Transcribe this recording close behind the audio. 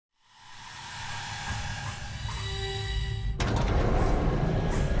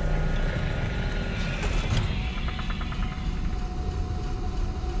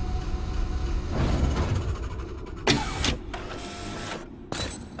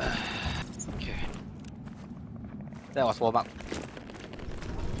That was warm up.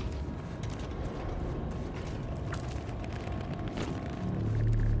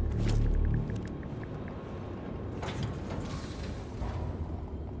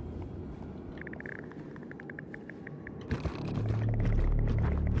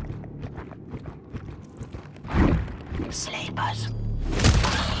 Sleepers.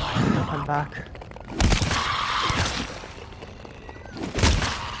 I'm back.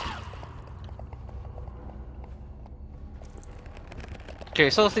 Okay,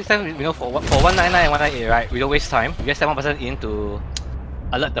 so this time, you know, for 199 and 198, right? We don't waste time. We just send one person in to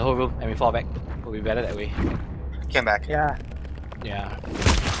alert the whole room and we fall back. Will be better that way. Came back. Yeah. Yeah.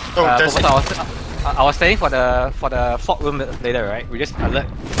 Oh, does it? I was staying for the fog room later, right? We just alert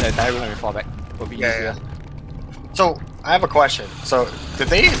the entire room and we fall back. Will be easier. So I have a question. So did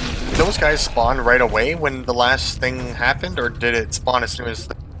those guys spawn right away when the last thing happened, or did it spawn as soon as?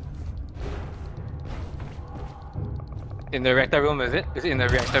 In the reactor room, is it? Is it in the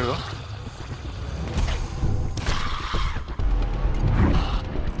reactor room?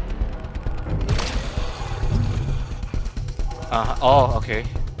 Oh, okay.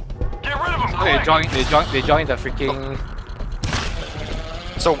 Get rid of them. So they joined the freaking.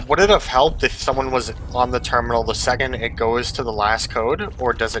 So would it have helped if someone was on the terminal the second it goes to the last code,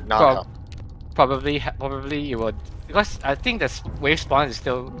 or does it not help? Probably it would, because I think the wave spawn is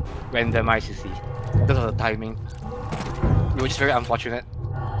still randomized. You see, because of the timing. It was just very unfortunate.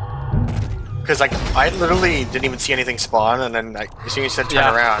 Because like I literally didn't even see anything spawn, and then like, as soon as you said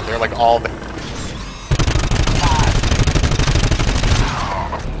turn around, they're like all.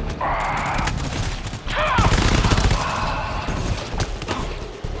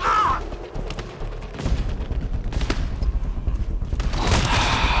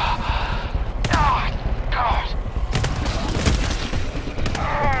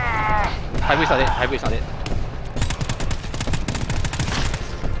 Hybrids on it.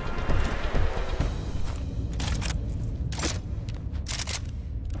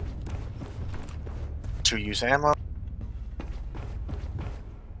 To use ammo.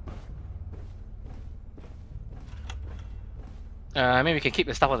 I mean, we can keep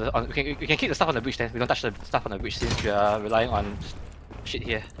the stuff on the we can keep the stuff on the bridge then. We don't touch the stuff on the bridge since we are relying on shit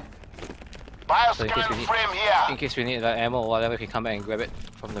here. So in case we need the ammo or whatever, we can come back and grab it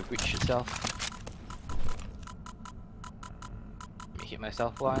from the bridge itself. Let me hit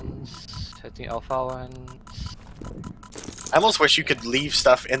myself once. Hitting Alpha once. I almost wish you could leave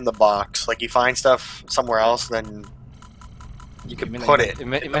stuff in the box. Like you find stuff somewhere else, then you could put it.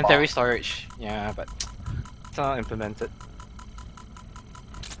 Inventory storage. Yeah, but it's not implemented.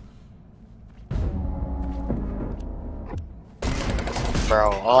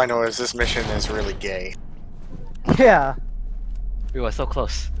 Bro, all I know is this mission is really gay. Yeah. We were so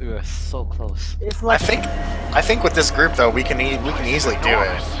close. We were so close. It's like I think with this group though, we can easily do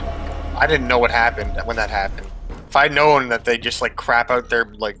it. I didn't know what happened when that happened. If I'd known that they just like crap out their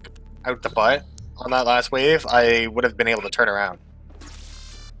like out the butt on that last wave, I would have been able to turn around.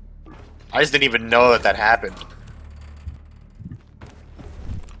 I just didn't even know that happened.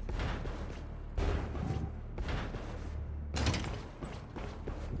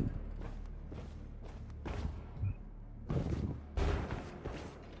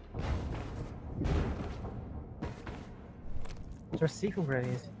 there's seafood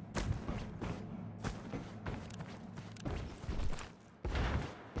grenades.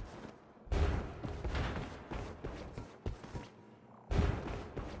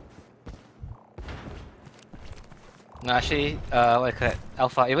 No, actually, what is it?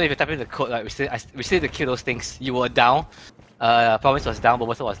 Alpha, even if you type in the code, like, we still need to kill those things. You were down, Promise was down,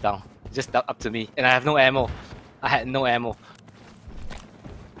 Bobosa was down. Just up to me. And I have no ammo. I had no ammo.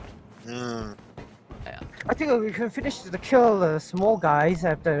 Hmm. Yeah. I think we can finish the kill the small guys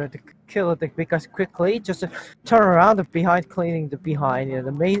after the kill the big guys quickly. Just turn around behind, cleaning the behind. Yeah,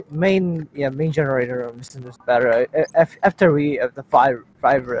 the main generator room is better. After we have the five.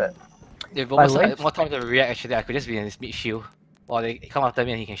 If Bobosa had more time to react, actually, I could just be in his mid shield. Or they come after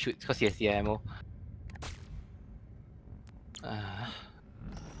me and he can shoot because he has the ammo.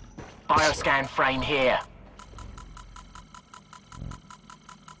 Bioscan frame here.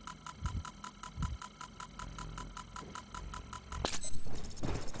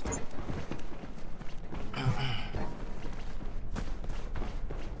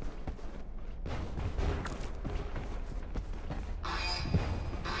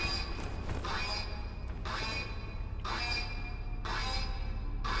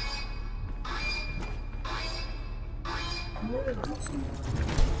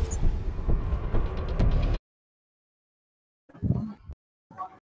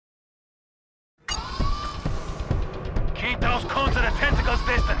 Cone to the tentacles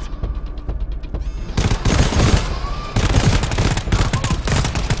distance.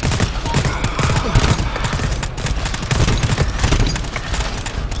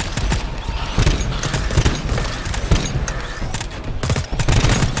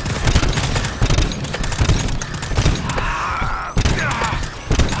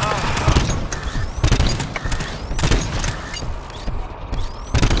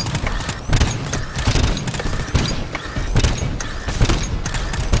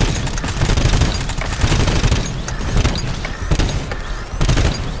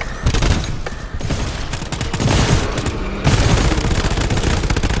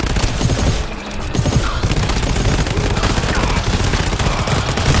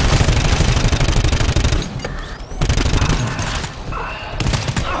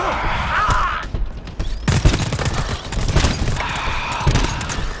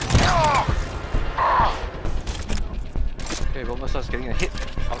 Getting a hit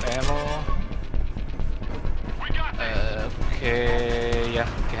of ammo. Okay, yeah,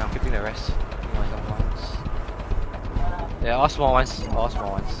 okay, I'm keeping the rest. Yeah, all small ones, all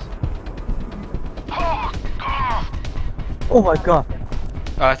small ones. Oh my god.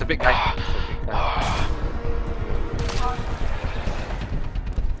 It's a big guy. It's a big guy.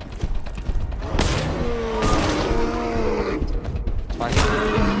 It's fine.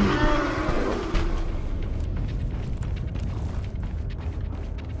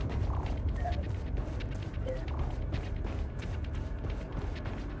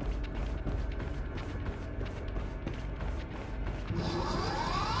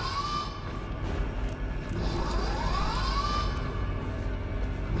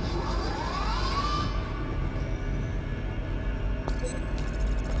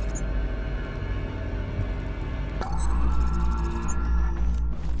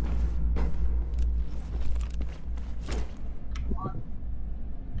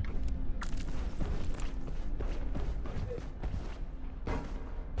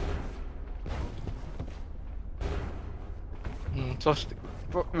 So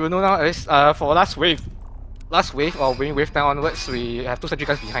we know now at least for last wave or wave 10 onwards, we have 2 sentry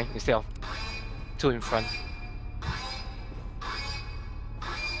guns behind instead of 2 in front.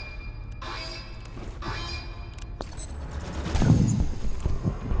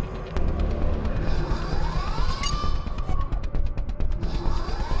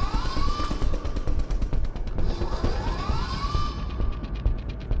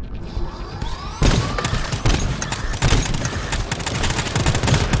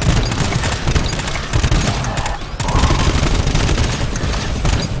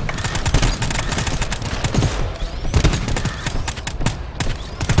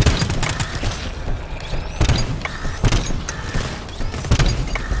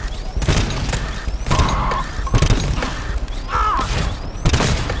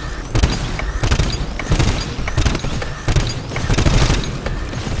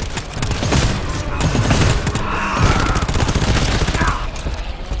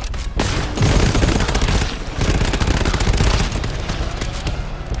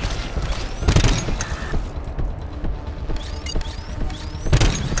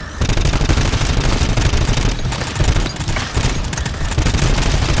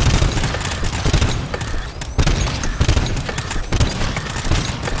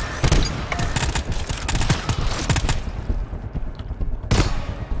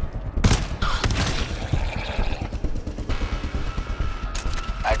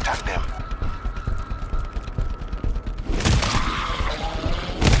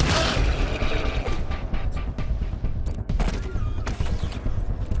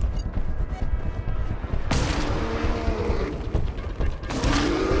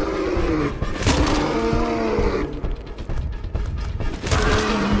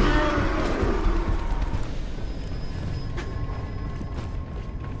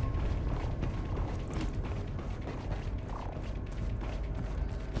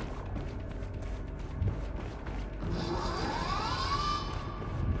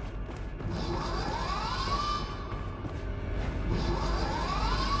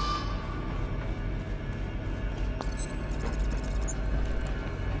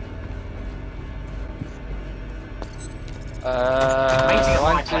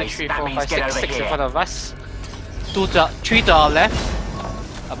 One, two, three, four, five, six in front of us. 3 to our left.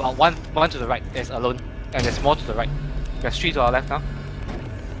 About one to the right. There's alone, and there's more to the right. There's 3 to our left now.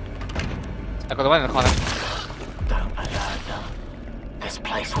 I got the one in the corner. Don't alert them. This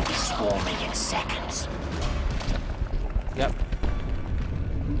place will be swarming in seconds. Yep.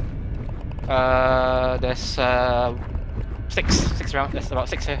 There's 6 around. There's about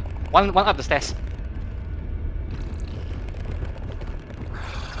 6 here. One up the stairs.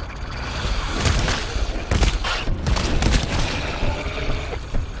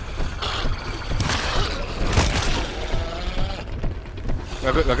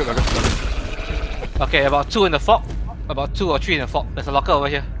 We're good, we're good, we're good, we're good. Okay, about 2 in the fog. About 2 or 3 in the fog. There's a locker over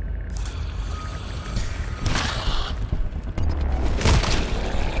here.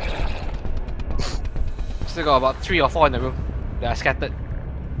 Still got about 3 or 4 in the room. They are scattered.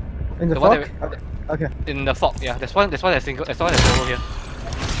 In the one fog? Okay. In the fog, yeah. There's one that's single. There's one that's over here.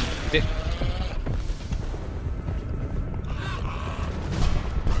 Dead.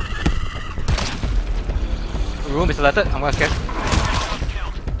 Room is alerted. I'm gonna scan.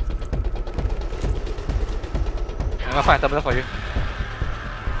 I'm gonna find a terminal for you.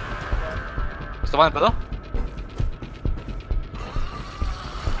 Is the one below?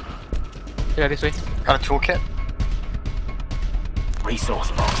 Yeah, this way. Got a toolkit.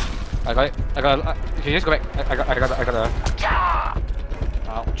 Resource box. I got it. I got it. You can just go back. I got it.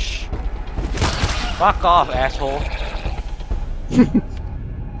 Ouch. Fuck off, asshole.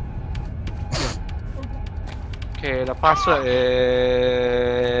 Okay, the password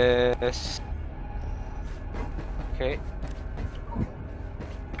is... Okay.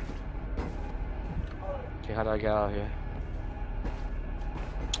 Okay, how do I get out of here?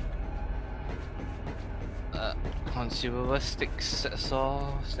 Consumable sticks, that's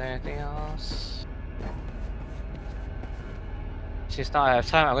all. Is there anything else? Since now I have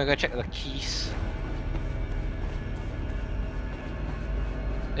time, I'm gonna go check the keys.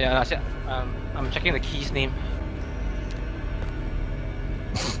 Yeah, that's it. I'm checking the key's name.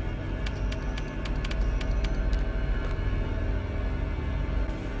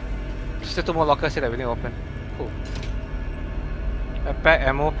 Still 2 more lockers here that we didn't open. Cool. A pack,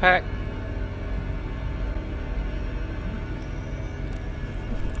 ammo pack.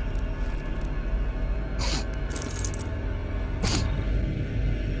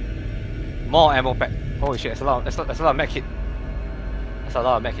 More ammo pack. Holy shit, that's a lot of mech hit. That's a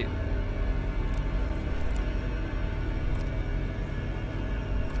lot of mech hit.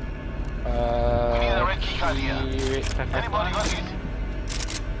 We need a red key card here. Anybody got it?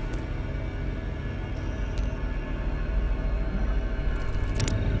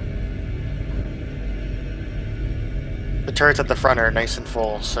 The turrets at the front are nice and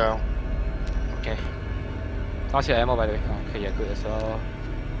full, so. Okay. How's your ammo by the way? Oh, okay, yeah, good as well. Okay,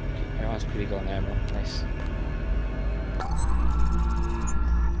 everyone's pretty good on ammo. Nice.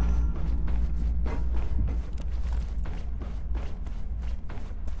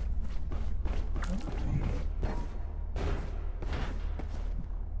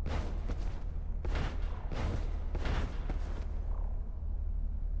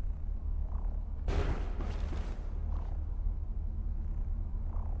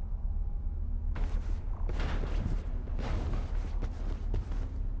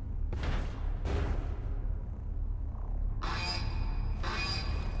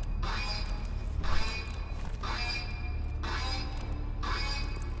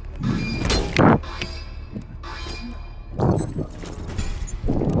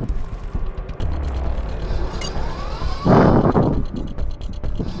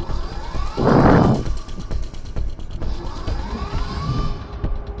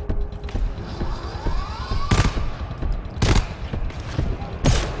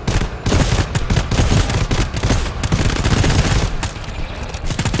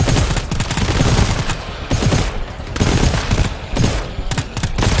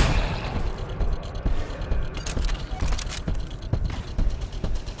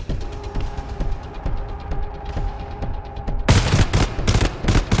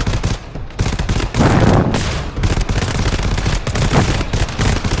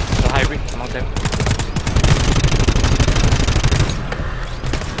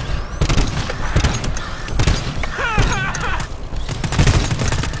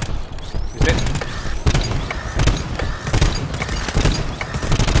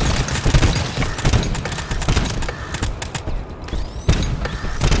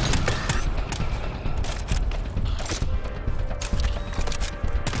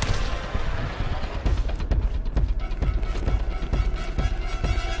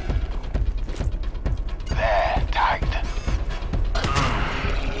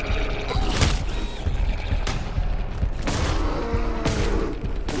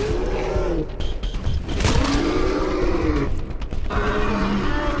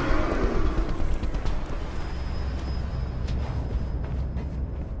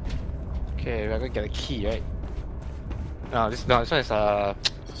 Okay, we're gonna get a key, right? No, this one is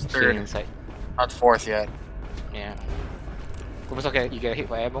Third. inside. Not fourth yet. Yeah. Oops, okay, you get hit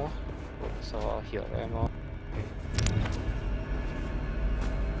for ammo. So I'll heal ammo.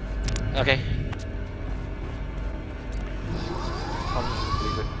 Okay.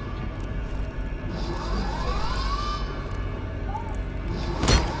 Pretty good.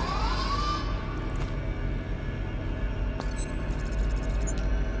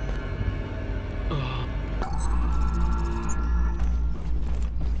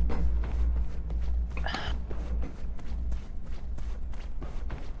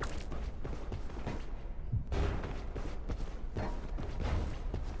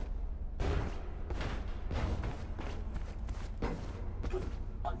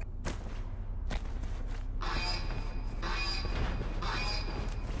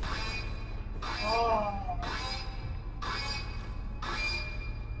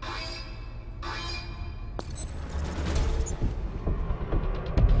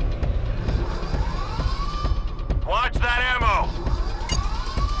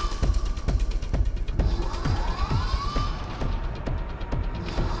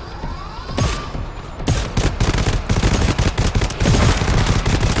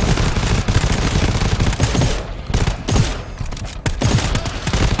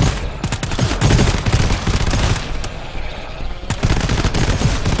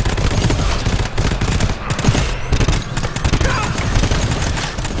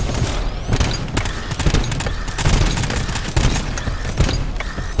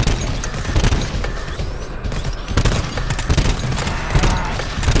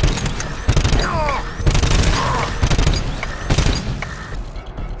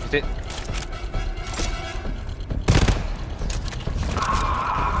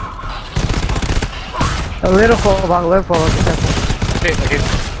 A little fallback, be careful. Straight again.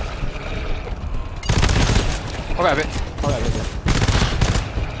 Hold it a bit. Hold it a bit.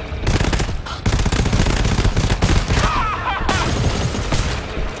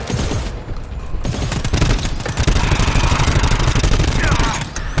 Yeah.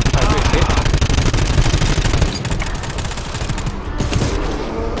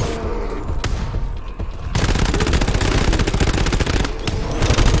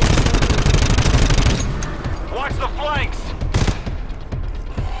 Watch the flanks!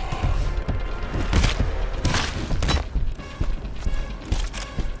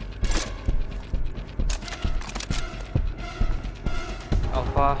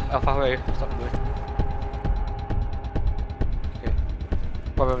 Alpha, where are you? Stop moving. Okay.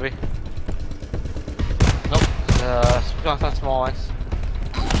 Probably. Nope. Some small ones.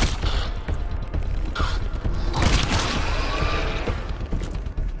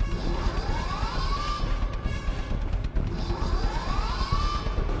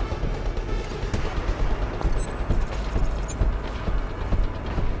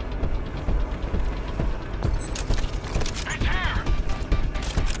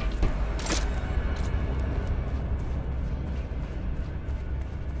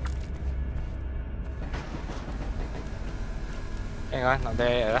 Hang on, not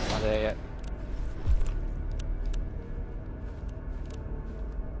there yet, not there yet.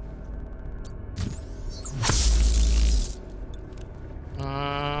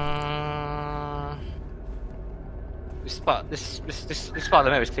 This part of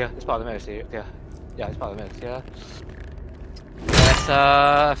the map is clear. This part of the map is clear. Yeah, this part of the map is clear. There's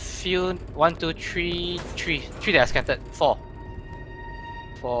a few 1, 2, 3 that are scattered. 4.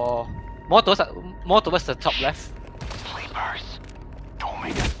 More towards the top left. Sleepers, don't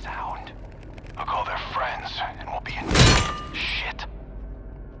make a sound. I'll call their friends and we'll be in shit.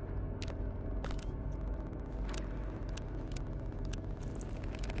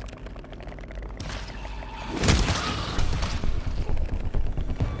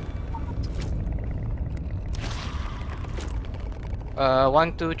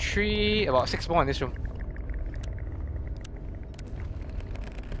 One, two, three, about 6 more in this room.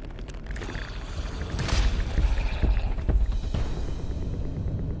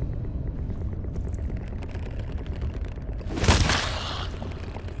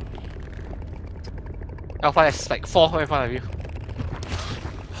 Alpha, there's like 4 right in front of you.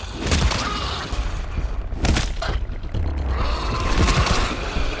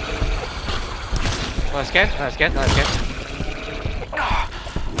 Another scan, another scan, another scan.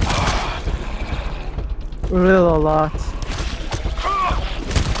 Real a lot.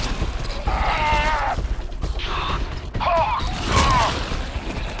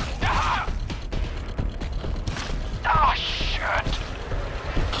 Ah, shit!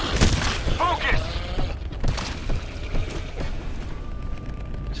 Focus!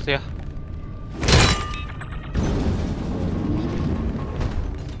 It's clear.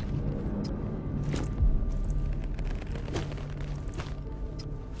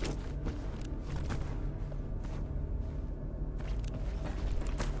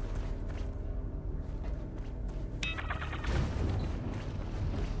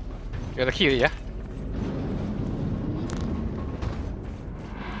 You got the key, yeah?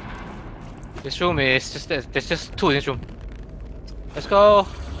 This room is just there's just 2 in this room. Let's go.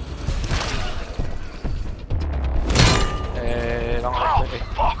 Oh,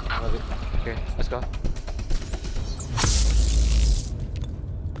 fuck! Okay, let's go.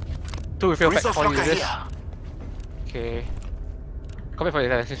 2 refill packs for you this. Okay. Come back for you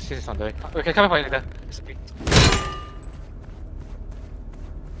later. This is on the way. Okay, come back for you later. It's okay.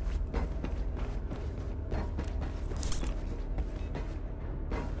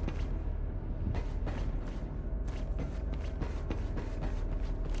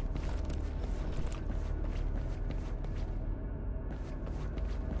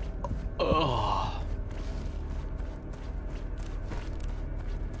 Oh.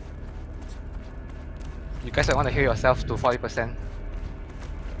 You guys might want to heal yourself to 40%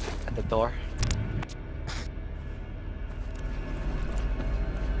 at the door.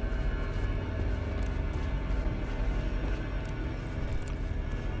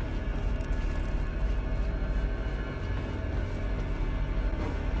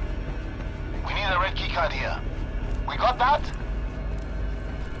 We need a red keycard here. We got that?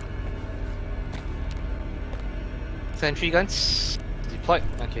 Sentry guns deployed.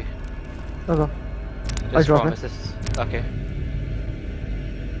 Okay. Okay. I Just drop it. promises. Okay.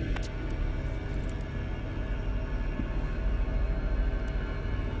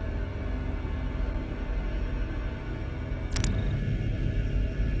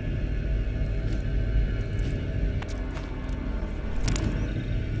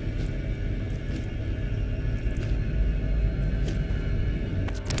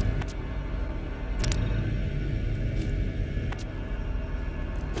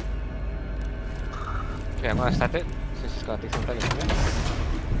 Okay, I'm gonna start it since it's gonna take some time to come in.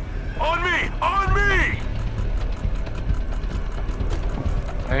 On me! On me!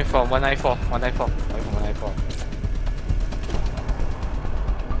 Coming from 194, 194. Coming from 194.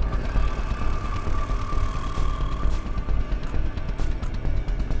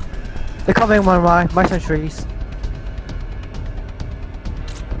 They're coming my sentries.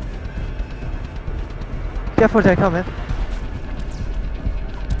 Careful, they're coming.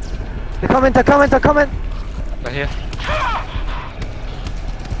 They're coming, they're coming, they're coming! Right here.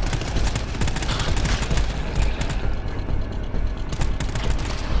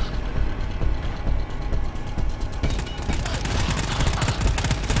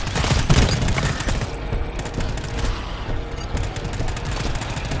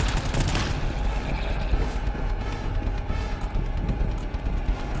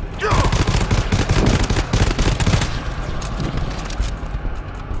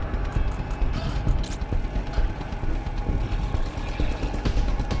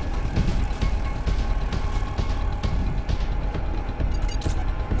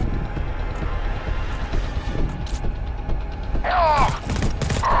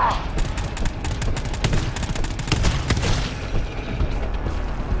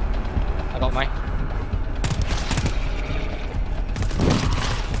 I got mine.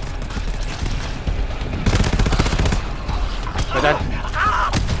 We're done.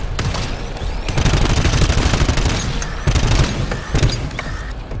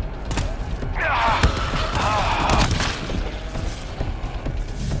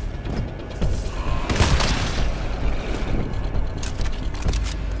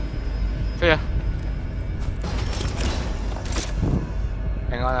 Clear.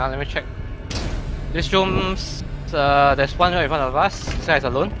 Hang on, let me check. This room's there's one right in front of us. This guy's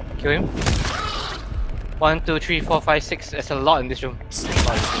alone. Kill him. 1, 2, 3, 4, 5, 6. There's a lot in this room.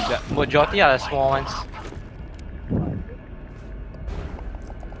 The majority are the small ones.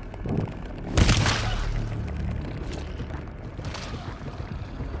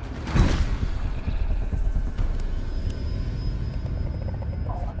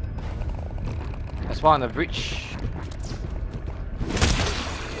 There's one on the bridge.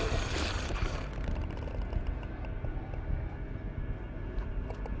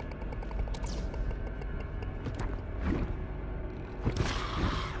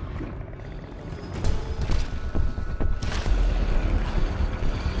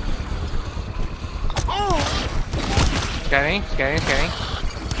 Scanning, scanning, scanning.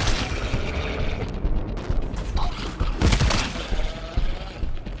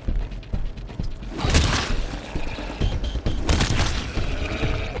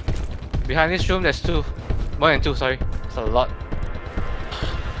 Behind this room, there's two. More than two, sorry. It's a lot.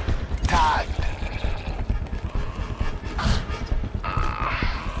 Tagged.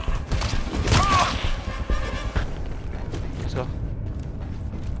 Let's go.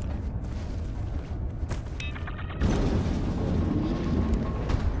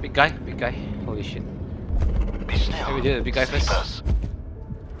 Big guy, big guy. Holy shit. Be still. Maybe we do the big guy first. Sleepers.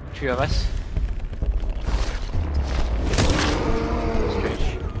 3 of us.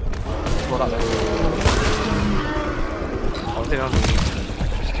 Strange. Hold up, man. I'll take on.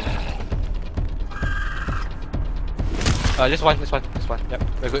 Just one, this one, this one. Yep,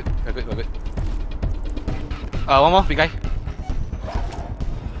 we're good, we're good, we're good. One more, big guy.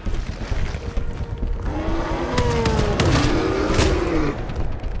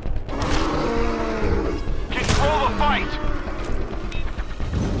 Control the fight.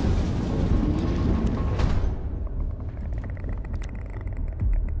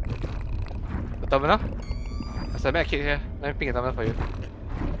 The terminal? There's a med kit here. Let me pick a terminal for you.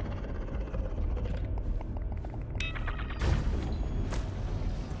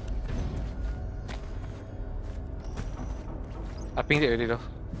 I pinged it already though.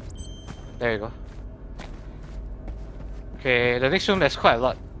 There you go. Okay, the next room there's quite a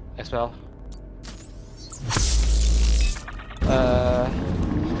lot as well.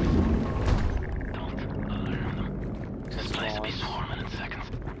 This place will be swarming in seconds.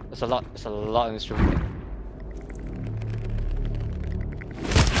 There's a lot in this room.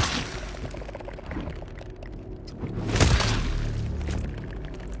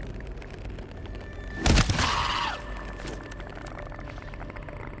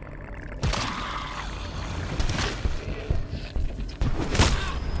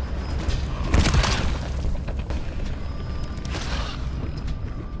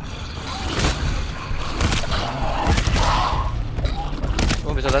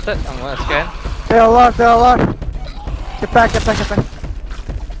 Room is alerted, I'm gonna scan. They're alive, they're alive! Get back, get back, get back!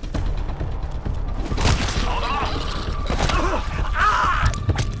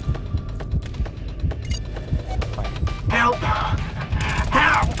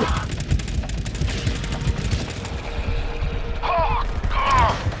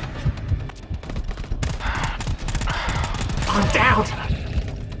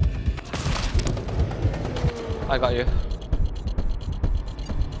 I got you.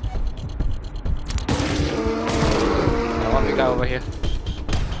 One big guy over here.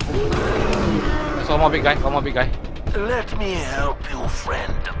 There's one more big guy, one more big guy. Let me help you,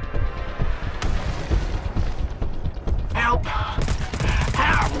 friend. Help!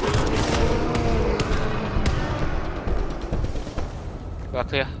 Help! We are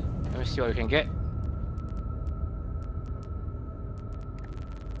clear. Let me see what we can get.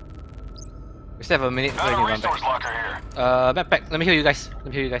 We still have a minute. Another resource locker here. Backpack. Let me heal you guys. Let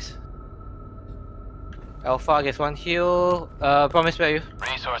me heal you guys. Alpha gets one heal. Promise, where are you?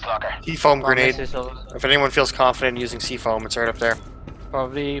 Resource locker. Seafoam grenade. Promise is over. If anyone feels confident using seafoam, it's right up there.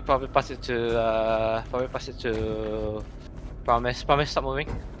 Probably pass it to Promise. Promise, stop moving.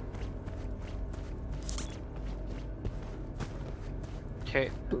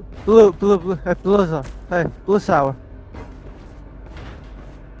 Okay. Blue zone. Hey, blue sour.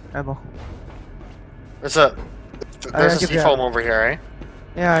 Ammo. There's a give you seafoam ammo. over here, eh?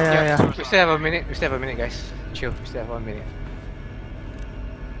 Yeah. We still have a minute. We still have a minute, guys. Chill. We still have 1 minute.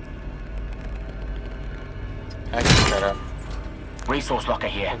 I can shut up. Resource locker I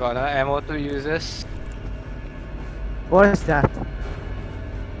here. got another ammo to use this. What is that?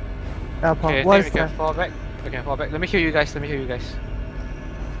 Alpha, Okay, I what think is we can that? fall back. We can fall back. Let me heal you guys. Let me heal you guys.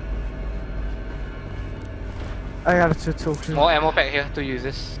 I got to talk to. More ammo pack here to use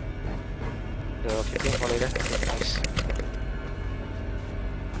this. So 15 for later. Nice.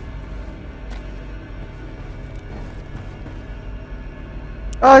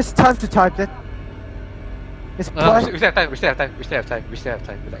 Oh, it's time to type it. It's We play. still have time. We still have time. We still have time. We still have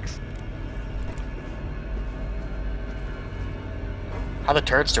time. Relax. How the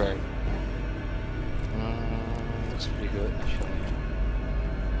turrets doing? Looks pretty good actually.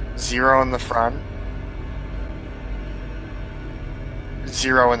 0 in the front.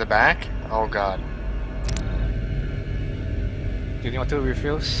 0 in the back. Oh god. Do you want 2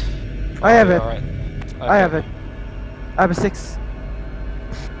 refills? I have it. Alright. I have it. I have a 6.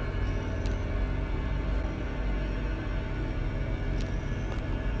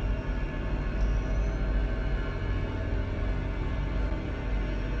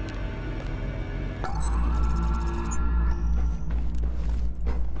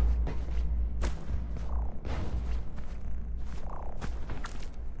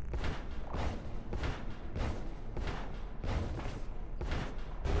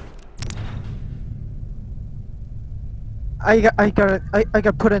 I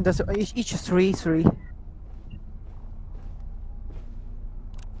got put in this each 3.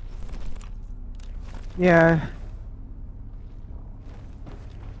 Yeah.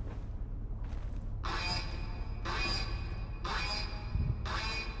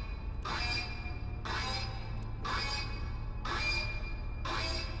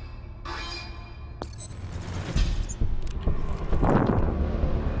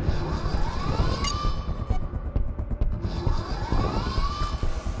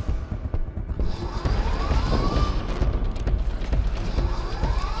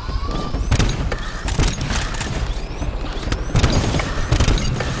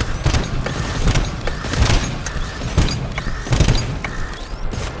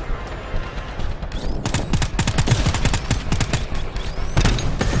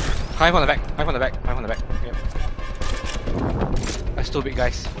 Climb on the back. Climb on the back. Climb on the back. Yep. That's 2 big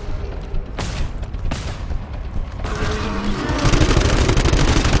guys.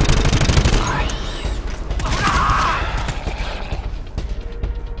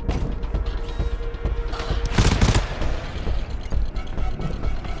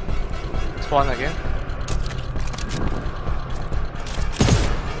 Spawn again.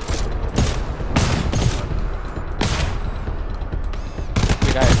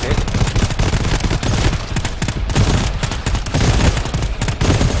 Big guy is dead.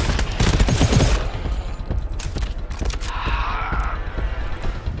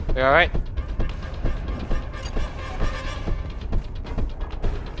 You alright?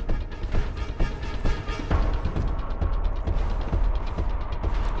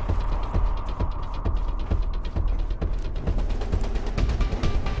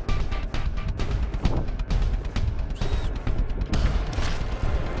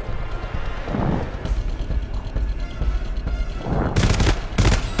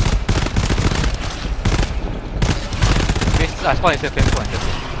 Spawn is here, spawn is here.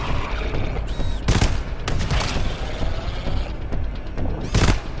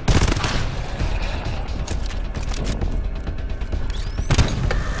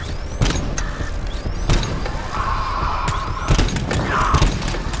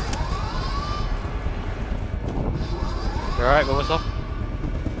 Alright, what was up?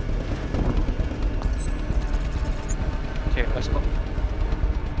 Okay, let's go.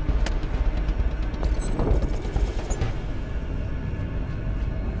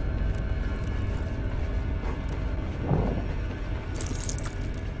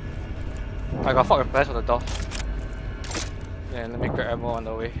 I got 4 repairs on the door. Yeah, let me grab ammo on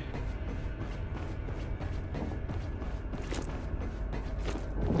the way.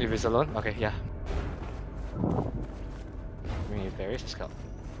 If it's alone? Okay, yeah. There is a scout.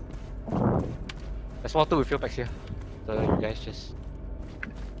 There's more 2 refill packs here. So you guys just...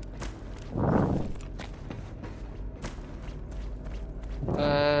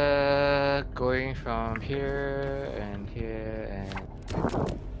 going from here and here and...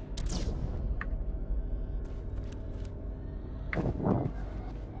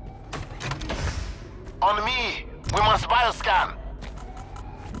 On me! We must bioscan!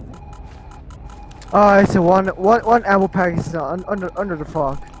 Oh, it's a one ammo pack is under the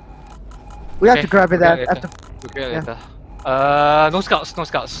fog. We have to grab it after. Later. No scouts, no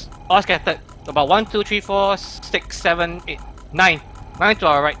scouts. All scattered. About 1, 2, 3, 4, 6, 7, 8, 9. 9 to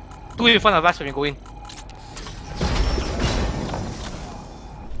our right. 2 in front of us when we go in.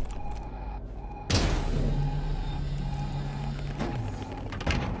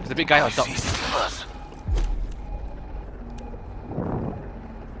 There's a big guy on top.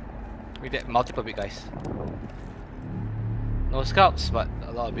 We did multiple big guys. No scouts, but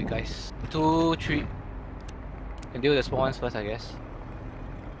a lot of big guys. 2, 3. Can deal with the small ones first, I guess.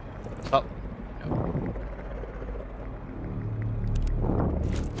 Stop.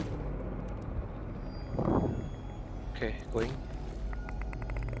 Okay, going.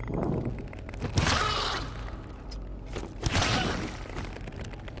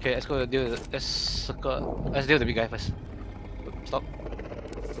 Okay, let's go deal with let's deal with the big guy first. Stop.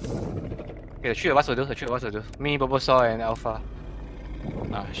 Okay, the 3 of us will do, the 3 of us will do. Me, Bobosaw, and Alpha.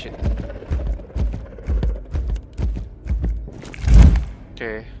 Ah, shit.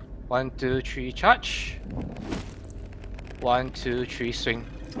 Okay, 1, 2, 3, charge. 1, 2, 3, swing.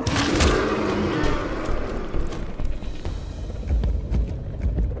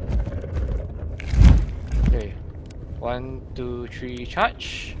 Okay, 1, 2, 3,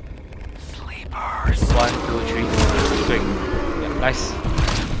 charge. Sleepers. 1, 2, 3, swing. Yeah, nice.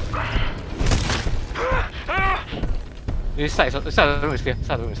 This side of the room is clear. This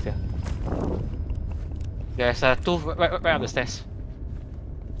side of the room is clear. There's 2 right up the stairs.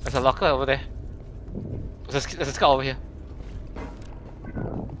 There's a locker over there. There's a scout over here.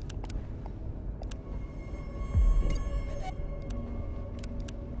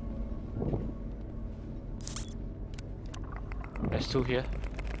 There's 2 here.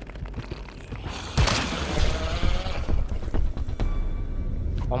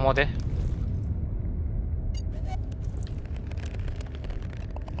 One more there.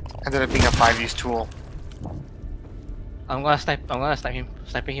 Ended up being a 5-use tool. I'm gonna snipe him.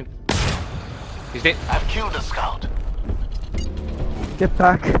 Sniping him. He's dead. I've killed a scout. Get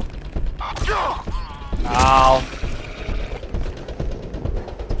back. Ow.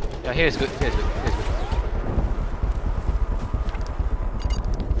 Yeah, here is good. Here is good. Here is good.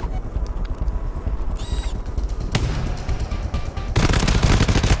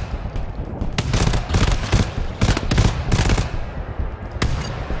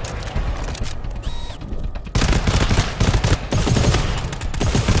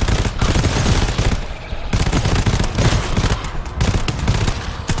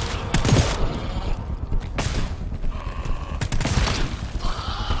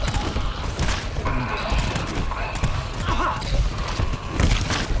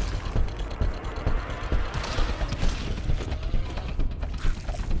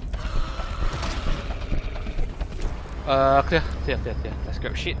 Clear. Let's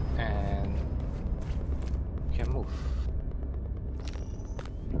grab shit and we can move.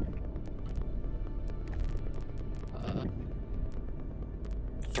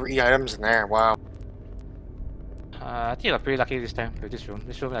 Three items in there, wow. I think I'm pretty lucky this time with this room.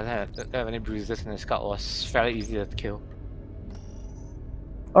 This room doesn't have any bruises and the scout was fairly easy to kill.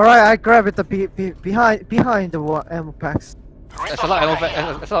 Alright, I grab it behind the ammo packs. There's a lot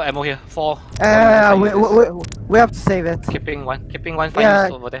of ammo here. 4. We have to save it. Keeping one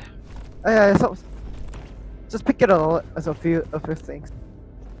fine over there. Yeah, so just pick it all as a few things.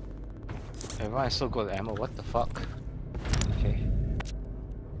 Everyone is so good at ammo, what the fuck? Okay.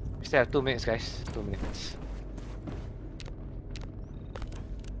 We still have 2 minutes, guys. 2 minutes.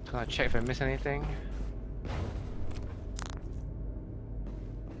 Just gonna check if I miss anything.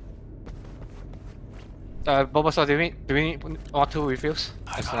 Bobosaw, do we need 1 or 2 refills?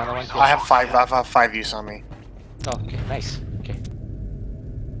 There's another one here. I have 5 use on me. Oh, okay, nice. Okay.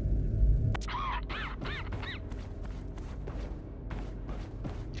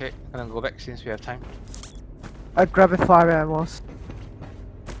 Okay, I'm gonna go back since we have time. I grabbed 5 ammos.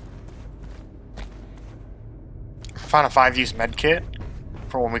 Found a 5-use med kit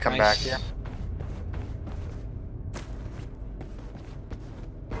for when we come back Nice. here.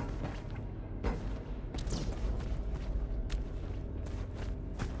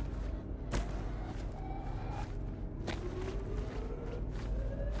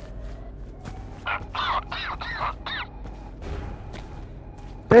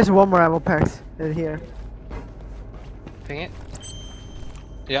 There's one more ammo pack in here. Ping it.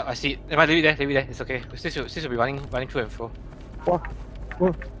 Yeah, I see it. Leave it there, leave it there. It's okay. We still should be running through and through. One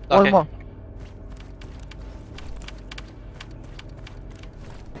Okay. more.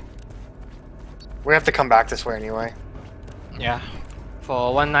 We have to come back this way anyway. Yeah.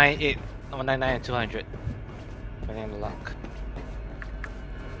 For 198, 199 and 200. Depending on the luck.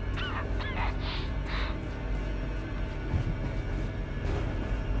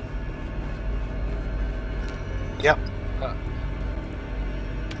 Yep. Uh,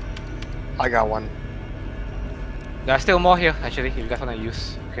 I got one. There are still more here actually. If you guys wanna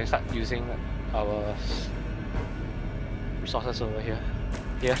use, you can start using our resources over here.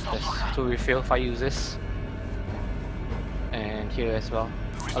 Here, there's 2 refill, 5 uses. And here as well.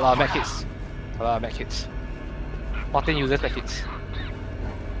 A lot of medkits. 14 users medkits.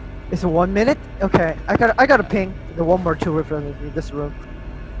 It's 1 minute? Okay, I got a ping. The one more 2 in front of me, this room.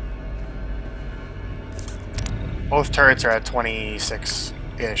 Both turrets are at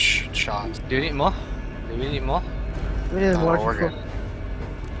 26-ish shots. Do you need more? Do we need more? We need No, more. we're good.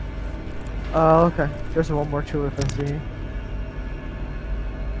 Oh, okay. There's one more 2 reference here.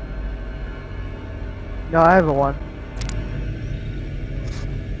 No, I have a 1.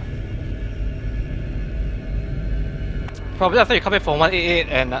 Probably after you come in from 188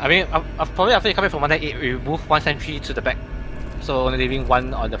 and probably after you come in from 188 we move 1 sentry to the back. So only leaving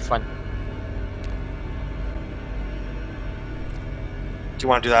 1 on the front. Do you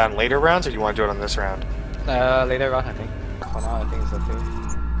want to do that on later rounds, or do you want to do it on this round? Later on I think. For now I think it's okay.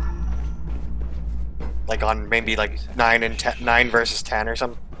 Like on maybe like 9 and 10, 9 versus 10 or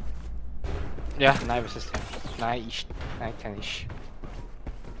something? Yeah, 9 versus 10. 9-ish. 9-10-ish.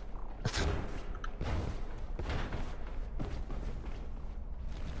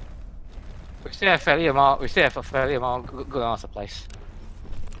 We still have a fairly amount good amount of supplies.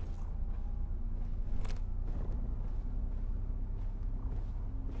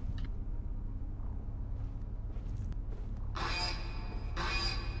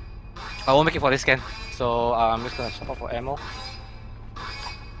 I won't make it for this scan, so I'm just gonna swap out for ammo.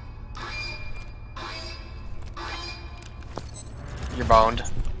 You're boned.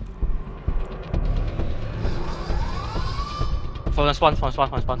 Phone spawn.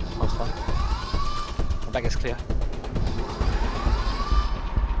 My back is clear.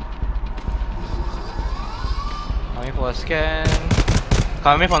 Coming for a scan.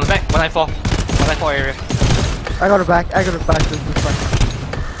 Coming from the back, 194 area. I got it back to the front.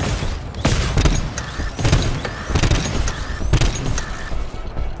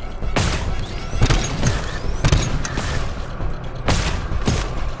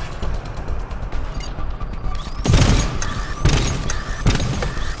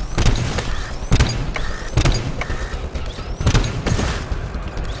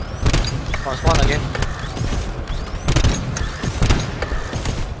 Spawn again.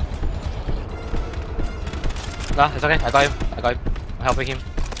 Nah, it's okay. I got him. I'm helping him.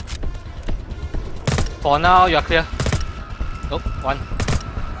 For now, you are clear. Oh, 1,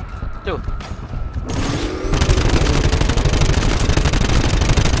 2.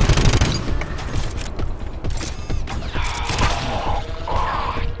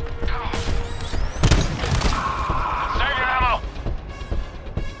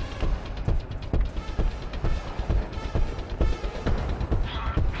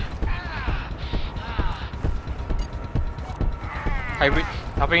 Hybrid,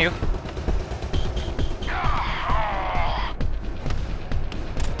 helping you.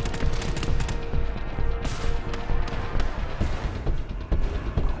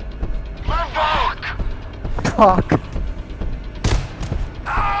 Fuck.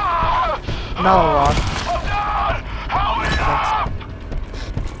 No, Rock.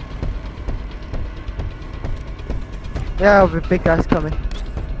 Yeah, the big guys coming.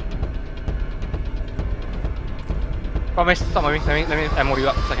 Promise, stop moving. Let me ammo you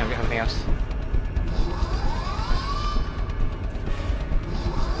up so I can get something else.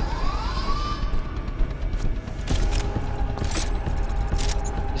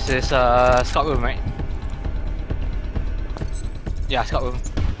 This is scout room, right? Yeah, scout room.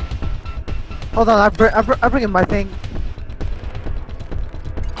 Hold on, I bring in my thing.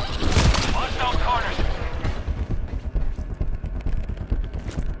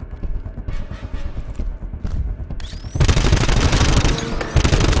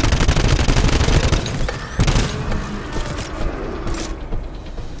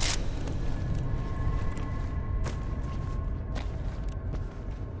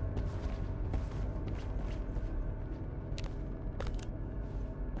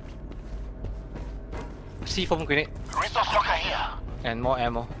 C4 grenade Resource locker here. and more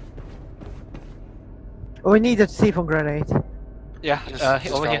ammo. We need a C4 grenade. Yeah, Just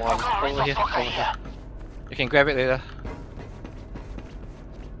over got here, one. over here, over here. You can grab it later.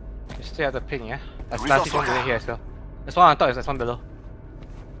 You still have the ping, yeah? There's Resource C4 locker. grenade here as well. There's one on top, there's one below.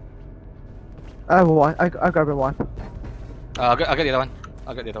 I have one. I grabbed one. I'll get the other one.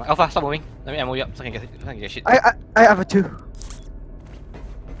 I'll get the other one. Alpha, stop moving. Let me ammo you up so I can get shit. I have a 2.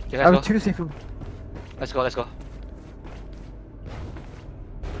 Okay, I have a let's go. 2 C4. Let's go, let's go.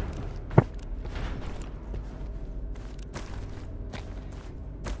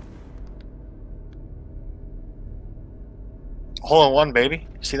 Hole in one, baby.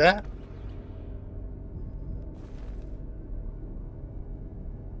 See that?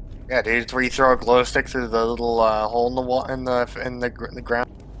 Yeah, dude. It's where you throw a glow stick through the little hole in the wall in the ground.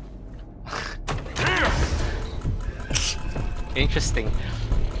 Interesting.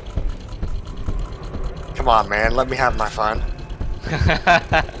 Come on, man. Let me have my fun. Been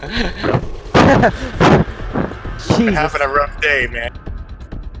Jesus. having a rough day, man.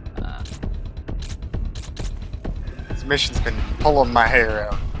 This mission's been pulling my hair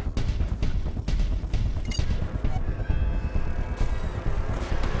out.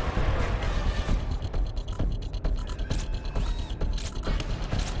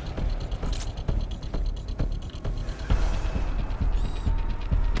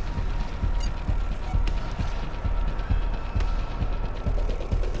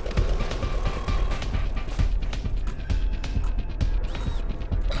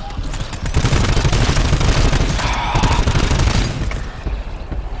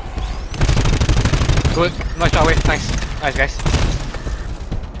 Good. Nice shot away. Nice. Nice, guys.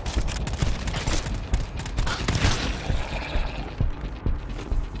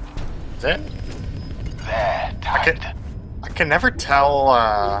 Is it? There, tagged. I can never tell.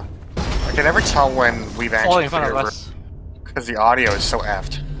 I can never tell when we've All actually in front of cleared us. because the audio is so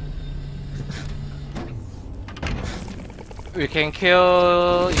effed. We can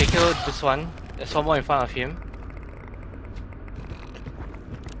kill. You can kill this one. There's one more in front of him.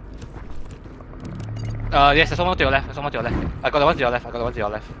 Yes, there's one more to your left. There's one more to your left. I got the one to your left. I got the one to your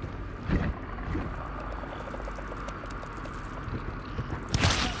left.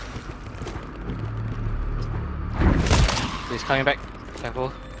 He's coming back.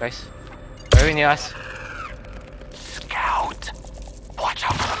 Careful, guys. Very near us. Scout. Watch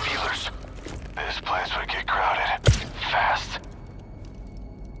out for the feelers. This place would get crowded. Fast.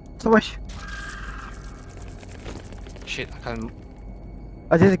 So much. Shit, I can't.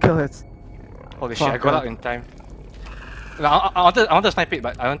 I didn't kill it. Holy shit, I Fuck, got man. out in time. No, I wanted to snipe it,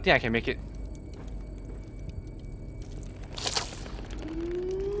 but I don't think I can make it.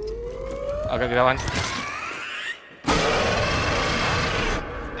 I'll get the other one.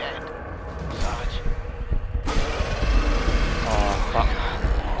 Dead. Savage. Oh, fuck.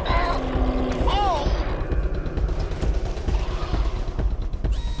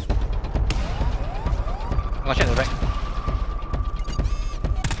 I'm gonna check the back.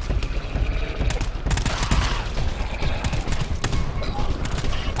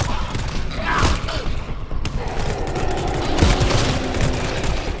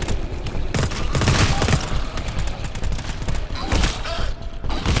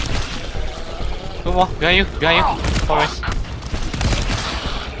 Two more, behind you, Powerless.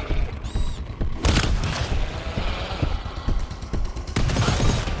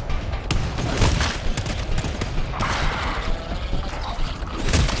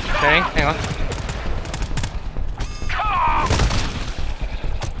 Hang on.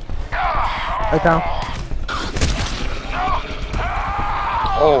 Right down.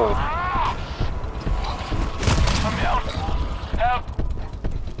 Oh, I'm out. Help.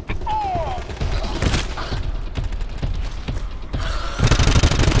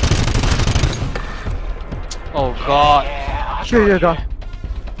 Oh god. Yeah, Shoot your gun.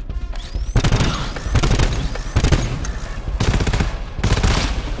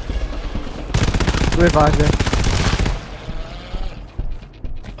 Revive it.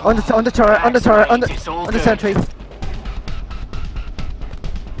 On the turret, on the turret, on It's all the good. sentry.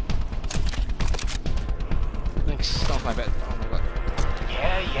 Thanks. That was my bad. Oh my god.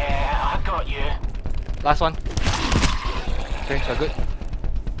 Yeah, I got you. Last one. Okay, so good.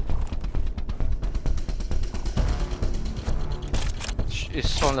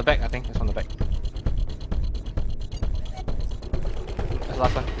 It's on the back, I think. It's on the back. That's the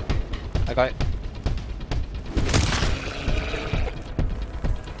last one. I got it.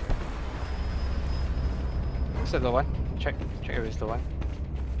 Is that the one? Check if it's the one.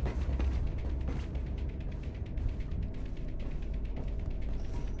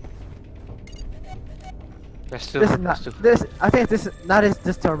 There's two. This is not. There's two. This. I think this is not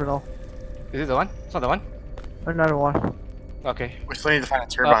this terminal. Is it the one? It's not the one? Another one. Okay. We still need to find a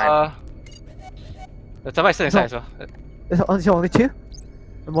turbine. The turbine is still inside as well. There's only two.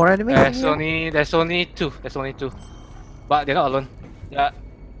 More enemies. There's only two. There's only two. But they're not alone. Yeah.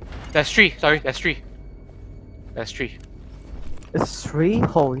 There's three. Sorry, there's three. There's three. It's three.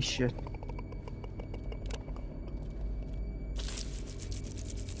 Holy shit.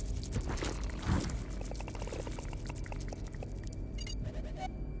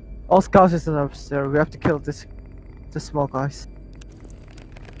 All scouts is upstairs. We have to kill the small guys.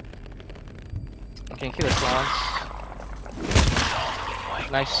 Okay, kill the small ones.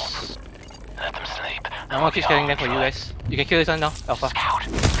 Nice. Let them sleep. I'm gonna keep scanning them for you guys. You can kill this one now, Alpha. Scout.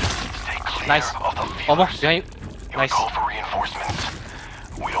 Stay clear Nice. of the One more, viewers. behind you. You'll Nice. call for reinforcements.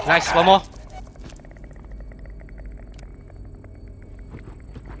 We don't Nice, want one more.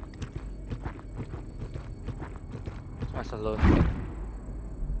 That's alone.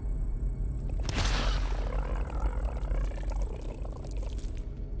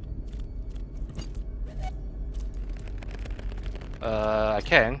 I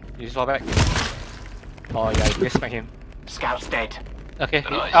can. You just fall back. Oh yeah, you just smack him. Scout's dead. Okay,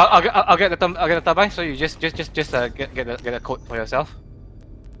 Nice. I'll get the turbine. So you just get a code for yourself.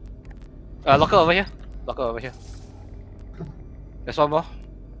 Locker over here. Locker over here. There's one more.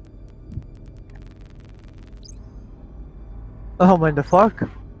 Oh, what the fuck?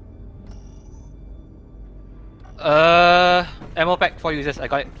 Ammo pack for users. I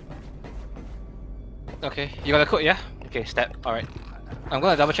got it. Okay, you got the code, yeah? Okay, step. Alright. I'm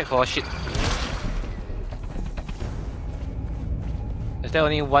gonna double check for shit. Is there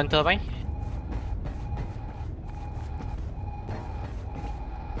only one turbine?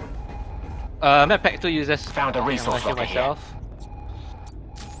 Map pack 2 users. Found a resource I'm gonna locker heal myself.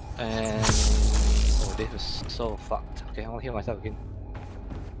 And oh, this is so fucked. Okay, I'm gonna heal myself again.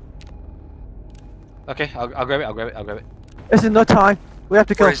 Okay, I'll grab it. I'll grab it. There's no time. We have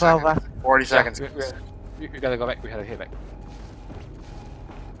to kill 40 seconds. Valve. 40 seconds. We gotta go back. We gotta head back.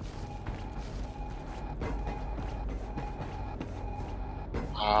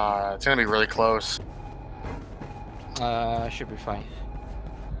 It's gonna be really close. Should be fine.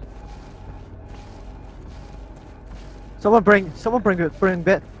 Someone bring it.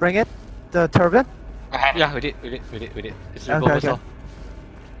 The turbine. Yeah, we did. It's Okay, revolver okay. saw.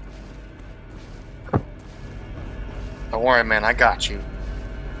 Don't worry, man. I got you.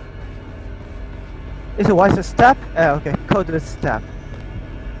 Is it what's a step? Okay. Code is step.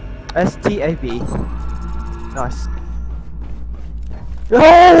 STAB. Nice.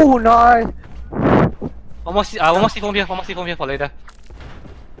 Oh, nice. One more C4 here. One more C4 here for later.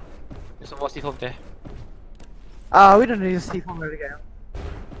 There's one more C4 there. We don't need to see from it again.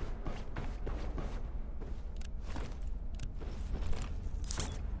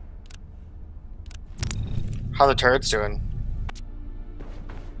 How the turrets doing?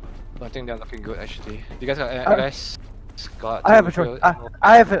 I think they're looking good actually. You guys got got. I have a truck.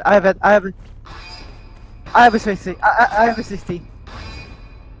 I have a 60. I have a 60.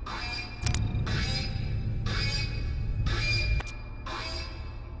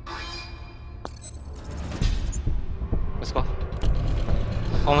 Let's go.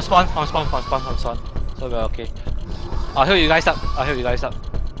 On spawn. So we're okay. I'll heal you guys up.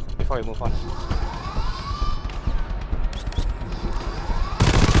 Before we move on.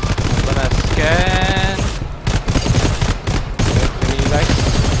 I'm gonna scan. Wait you guys.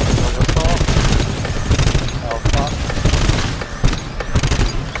 Alpha.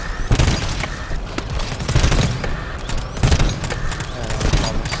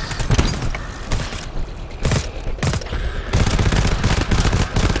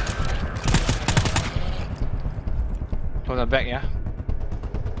 From the back, yeah?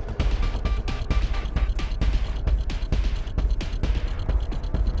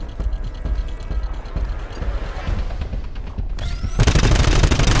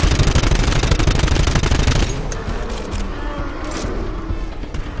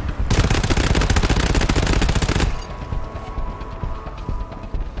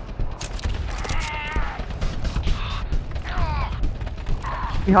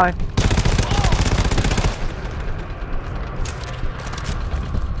 Behind.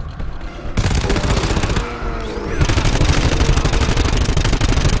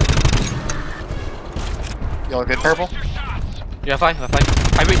 You all good, purple? Yeah, fine.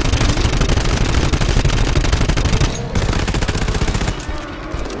 Hybrid.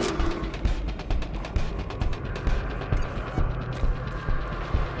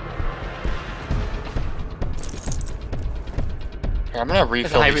 Here, I'm gonna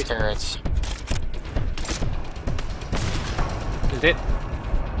refill these hybrid. turrets. dead.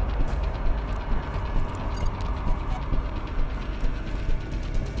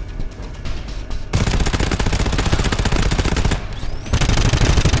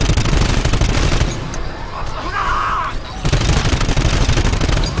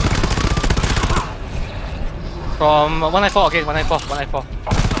 From 194 again, 194, 194.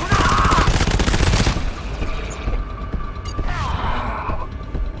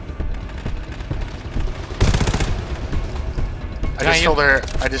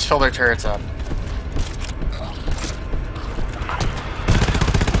 I just filled their turrets up.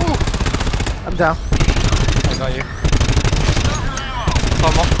 Ooh. I'm down. I got you.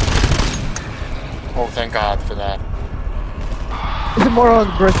 One more. Oh, thank God for that. There's more on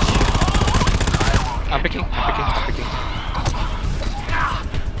the bridge. I'm picking.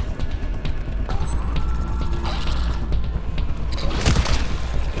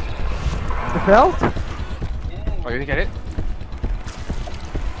 You felt? Oh, you didn't get it?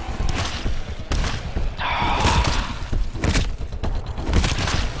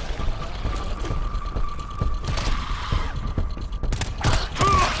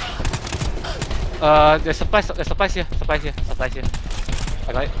 There's supplies here.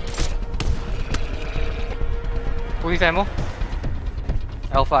 I got it. Who needs ammo?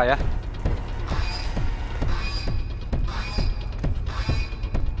 Alpha, yeah?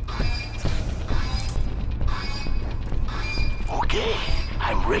 Okay,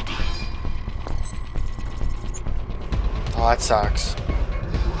 I'm ready. Oh, that sucks.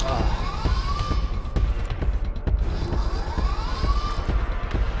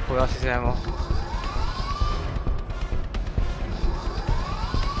 Who else is ammo?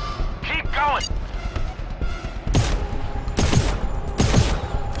 Keep going.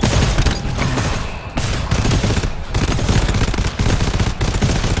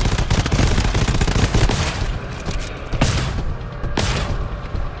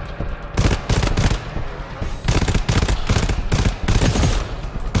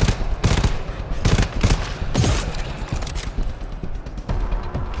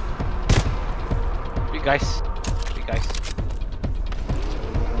 Big guys.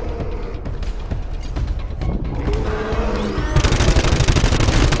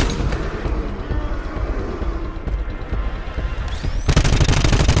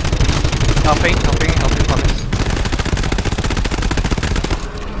 Helping promise.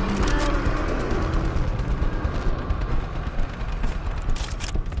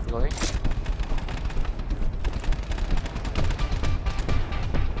 Reloading.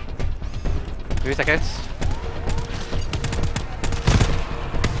 Three seconds.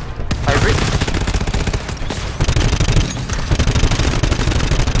 Hybrid.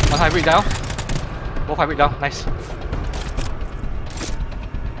 One hybrid down. Both hybrid down. Nice.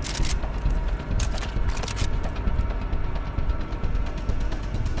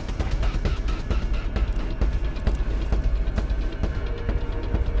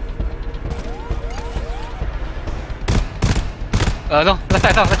 No, left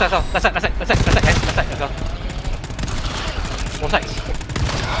side, guys, let's go. Both sides.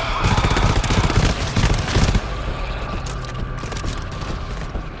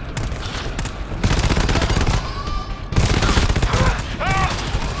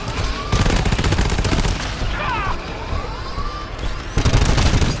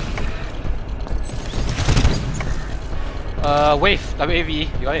 Wave, WAVE, you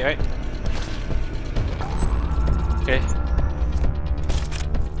got it, right? Okay.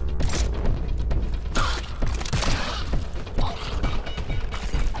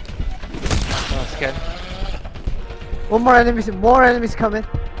 Scan. More enemies coming.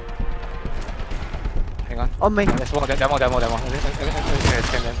 Hang on. On me. There's more, demo. Scan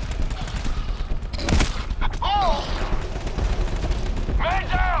them. Man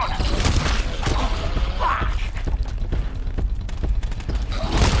down.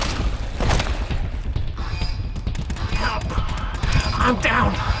 I'm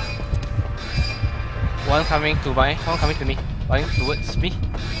down. One coming to me. One towards me.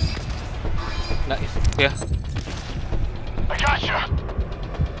 Nice. Here. I gotcha.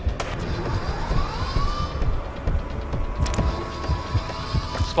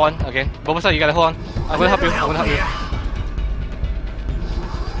 Spawn again. Bobosa, you gotta hold on. I'm gonna help you.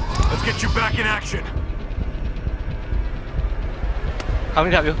 Let's get you back in action.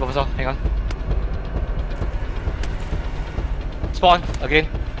 Coming to help you, Bobosa. Hang on. Spawn again.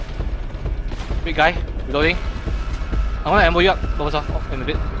 Big guy. Reloading. I'm gonna ammo you up, Bobosa. In a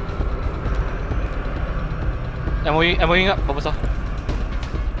bit. Ammoing up, Bobosa.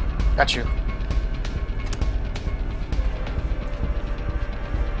 Got you.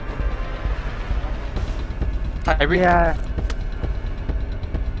 Hybrid. Yeah.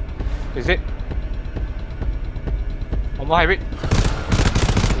 Is it? One more hybrid.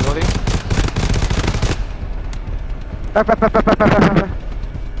 Reloading.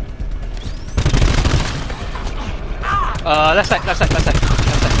 Left side.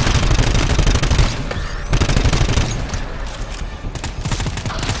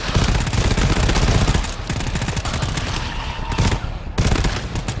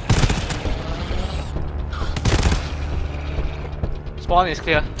 Spawn is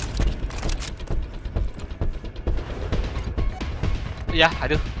clear. Yeah, I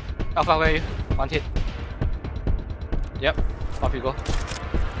do. Alpha, where are you? One hit. Yep, off you go.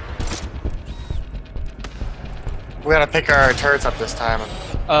 We gotta pick our turrets up this time.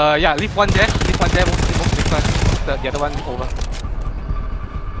 Yeah, leave one there, move this one. The other one over.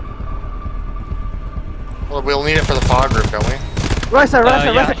 Well, we'll need it for the fog room, don't we? Right side,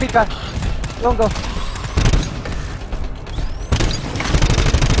 yeah. big guy. Don't go.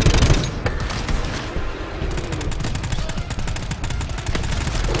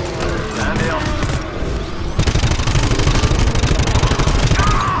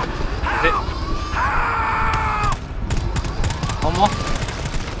 One more.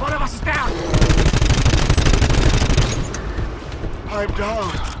 One of us is down. I'm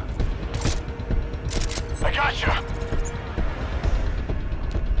down. I got you.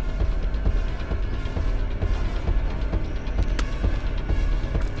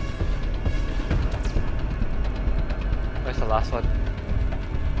 Where's the last one?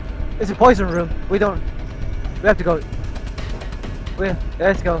 It's a poison room. We have to go.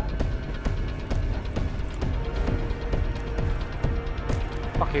 Let's go.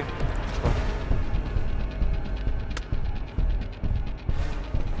 Fuck you. Let's go.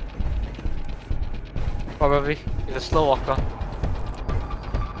 Probably. He's a slow walker.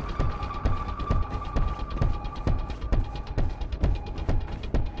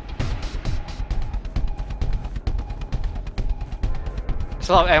 There's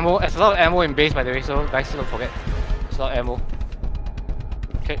a lot of ammo. There's a lot of ammo in base, by the way, so guys, don't forget. There's a lot of ammo.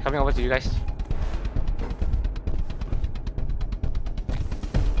 Okay, coming over to you guys.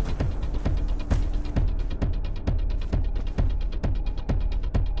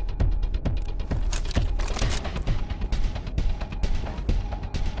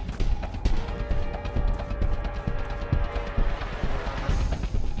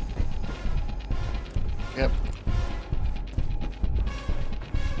 Yep.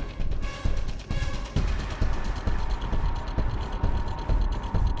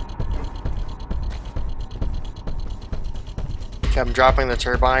 Okay, I'm dropping the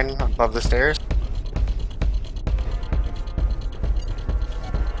turbine above the stairs.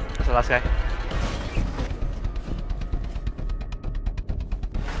 That's the last guy.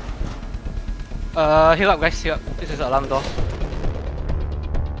 Heal up guys, heal up. This is the alarm door.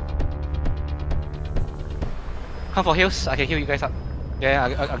 Come for heals, I can heal you guys up.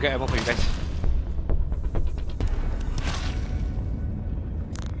 Yeah, I'll get ammo for you guys.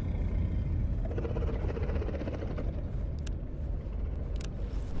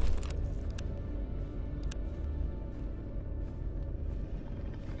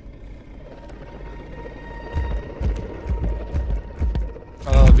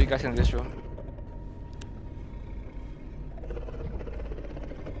 Big guys in this room.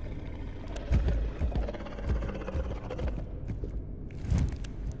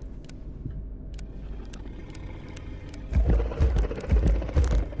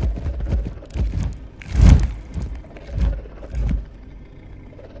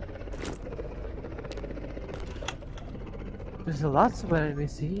 There's a lot of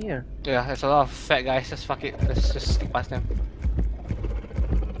enemies here. Yeah, there's a lot of fat guys, just fuck it, let's just skip past them.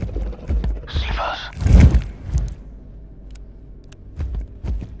 Save us.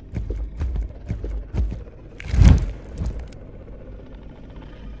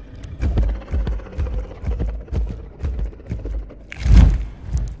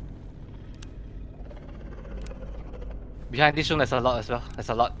 Behind this room there's a lot as well. There's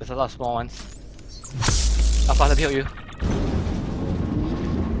a lot of small ones. I'll pass the heal you.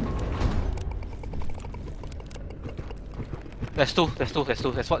 There's two. There's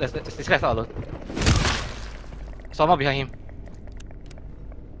this guy's not alone. Someone behind him.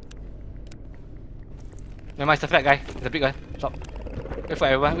 Never mind, it's the fat guy. It's a big guy. Stop. Wait for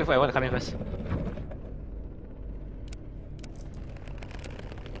everyone to come in first.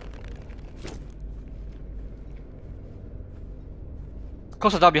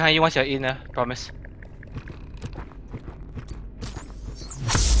 Close the door behind you once you're in, promise.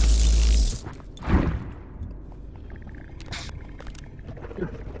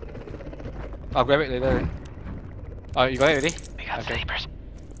 I'll grab it later then. Oh, you got it already? We got Okay. snipers.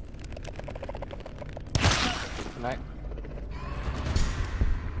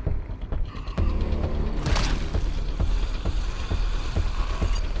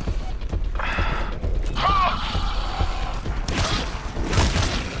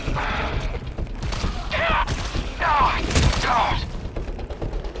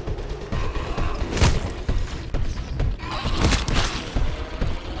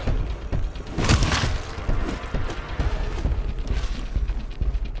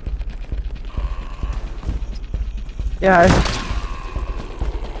 Yeah.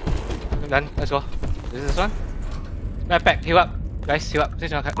 Done. Let's go. This one. Backpack. Heal up, guys. Heal up.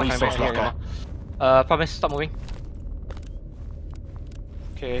 Please not coming back Resource here locker. anymore. Promise. Stop moving.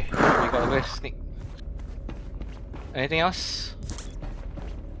 Okay. We gotta go sneak. Anything else?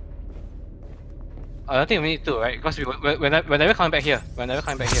 I don't think we need to, right? Because we're never coming back here. We're never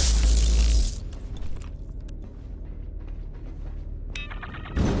coming back here.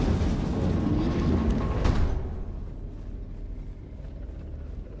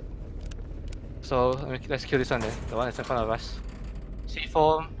 So let's kill this one then. The one that's in front of us.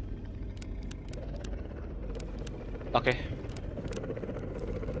 C4. Okay.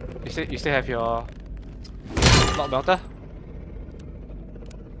 You still have your block melter?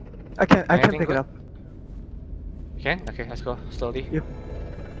 I can Anything pick good? it up. You can? Okay, let's go slowly. Yep.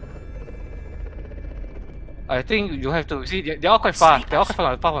 I think you have to see they're all quite far. They're all quite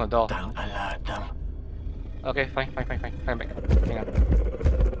far from the door. Don't alert them. Okay, fine. Come back. Hang on.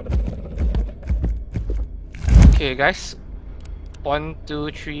 Okay, guys. 1, 2,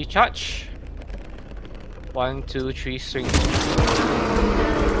 3, charge. 1, 2, 3, swing.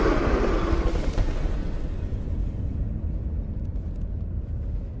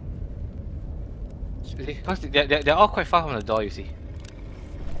 Because they're all quite far from the door, you see.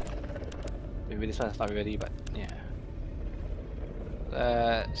 Maybe this one's not ready, but yeah.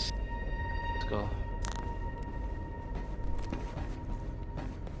 Let's go.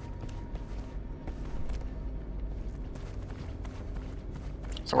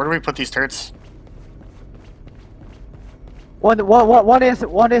 So where do we put these turrets? One is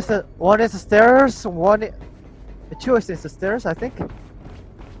the stairs. The choice is the stairs, I think.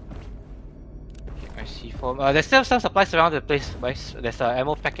 I see foam. There's still some supplies around the place, guys. There's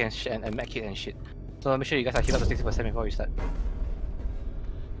ammo pack and med kit and shit. So make sure you guys are healed up to 60% before we start.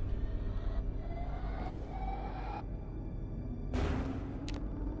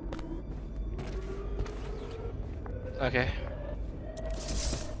 Okay.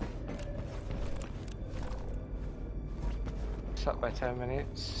 Start by 10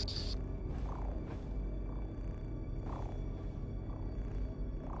 minutes.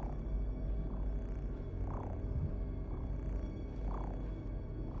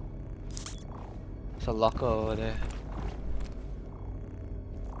 There's a locker over there.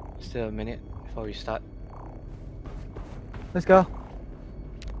 Still a minute before we start. Let's go.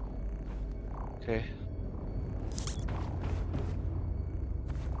 Okay.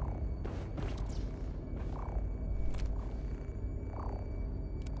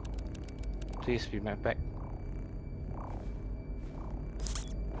 Please be my back.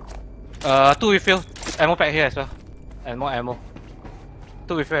 2 refill. Ammo pack here as well. And more ammo.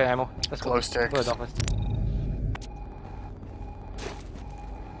 2 refill and ammo. Let's go. Glow sticks. Go to the door first.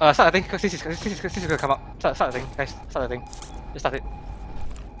 Start the thing. This is gonna come up. Start the thing, guys. Start the thing. Just start it.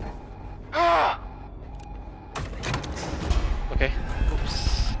 Okay. Oops.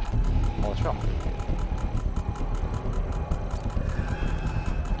 Oh, what's wrong?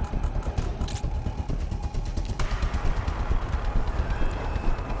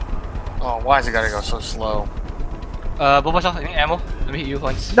 Oh, why is it gotta go so slow? Boba Shaw, I need ammo. Let me hit you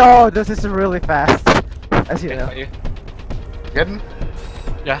once. No, this is really fast. As you Okay, know. got you. Getting?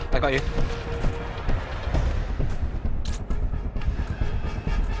 Yeah, I got you.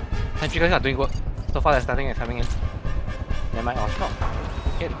 Sentry guys are doing work. So far there's nothing that's coming in. Never mind, oh stop.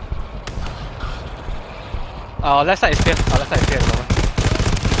 Hit. Our left side is clear. Our left side is clear at the moment.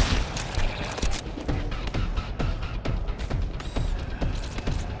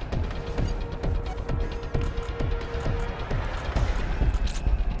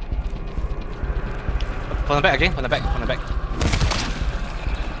 From the back again, from the back.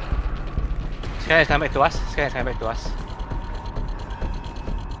 Scanner is coming back to us.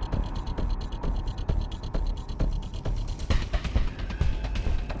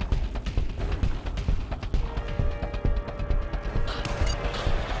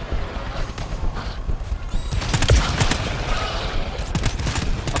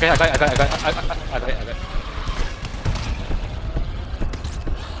 Okay, I got it.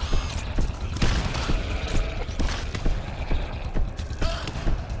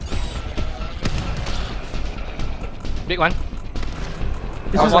 Big one.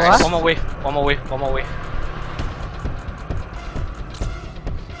 This is the last? One more wave.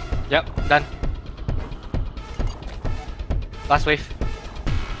 Yep, done. Last wave.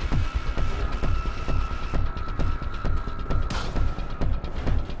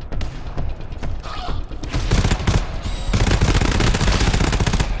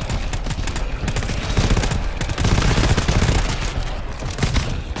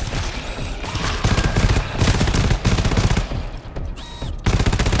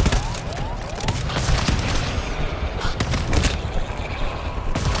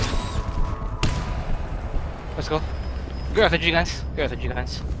 Let's go. Get refugee guns. Get refugee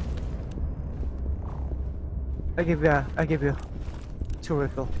guns. I give you 2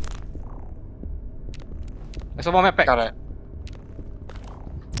 refill. There's one more back. Got it.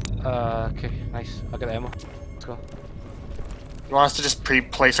 Okay, nice. I'll get the ammo. Let's go. You want us to just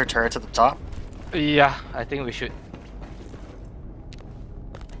pre-place our turrets at the top? Yeah, I think we should.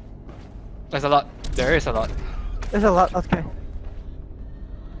 There's a lot. There is a lot. There's a lot, okay.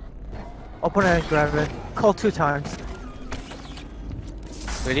 Open it and grab it. Call 2 times.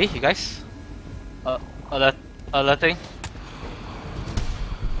 Ready, you guys? Alerting.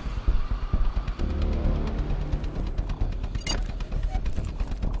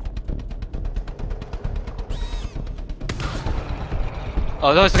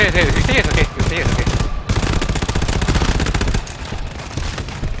 Oh no, it's okay, okay. You stay here, it's okay. You stay here, it's okay.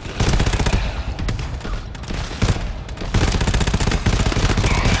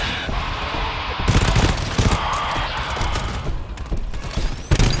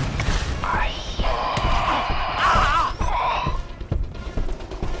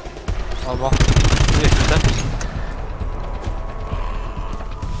 Oh, well. Yes, it's done.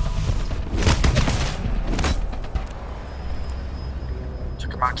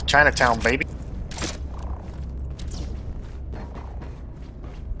 Took him out to Chinatown, baby.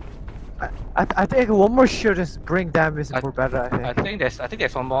 I think one more shoot is bring damage for better. I think. I think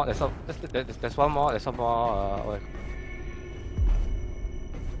there's one more. There's one more. There's one more. Wait.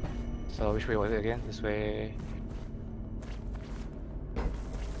 So which way was it again? This way.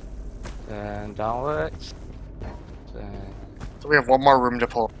 Then downwards. Then... So we have one more room to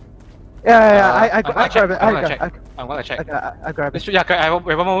pull. Yeah, I I'm grab it. I'm gonna check. I grab it. Yeah,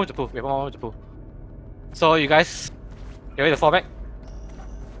 we have one more room to pull. We have one more room to pull. So you guys, get ready to fall back.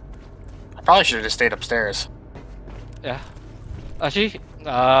 I probably should have just stayed upstairs. Yeah. Actually,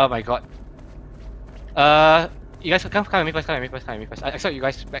 oh my god. You guys come with me first. Come with me first. I expect you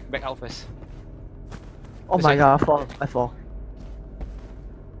guys back out first. Oh This my way. god, I fall.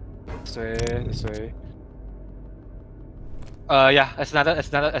 This way. Yeah, that's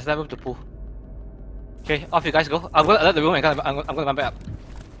another room to pull. Okay, off you guys go. I'm gonna alert the room and I'm gonna run back up.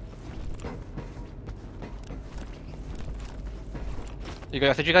 You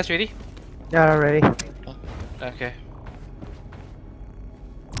guys ready? Yeah, ready. Okay.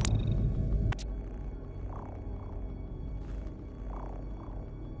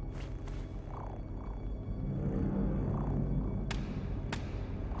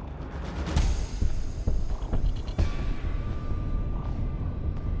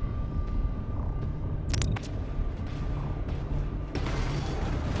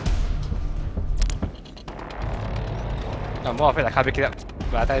 I'm more afraid I can't pick it up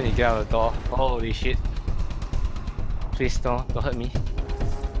by the time you get out of the door. Holy shit. Please don't hurt me.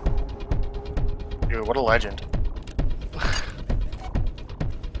 Dude, what a legend.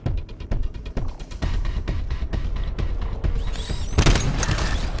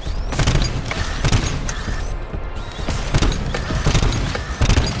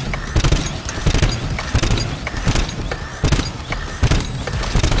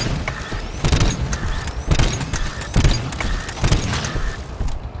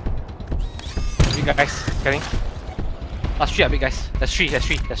 You guys, coming. Last 3 are big guys. That's three, yeah.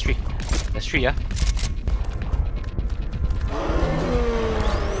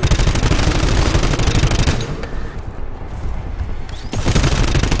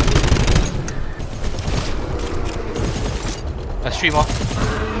 That's 3 more.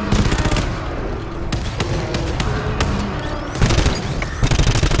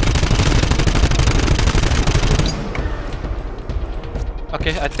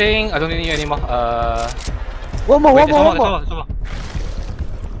 Okay, I think I don't need you anymore. One more. There's one more.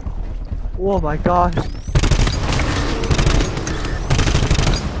 Oh my god.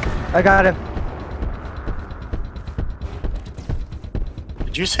 I got him.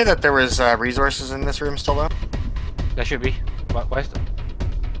 Did you say that there was resources in this room still though? There should be. Why is that?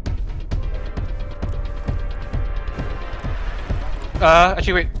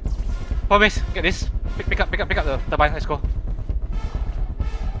 Actually wait. Promise, get this. Pick up the turbine, let's go.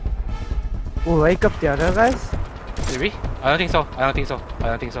 We'll wake up the other guys. Did we? I don't think so.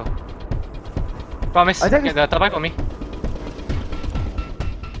 Promise, I think get the turbine for me.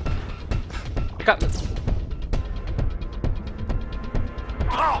 Pick up.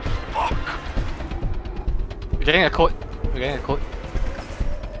 Oh, fuck! We're getting a code.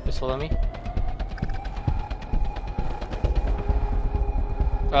 Just follow me.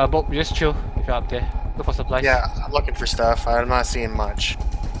 Bob, just chill if you're up there. Look for supplies. Yeah, I'm looking for stuff. I'm not seeing much.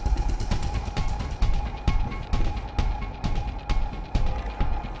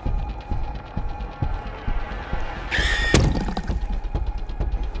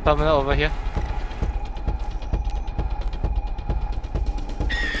 terminal over here.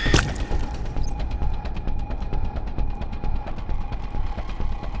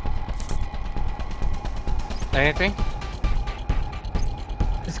 Anything?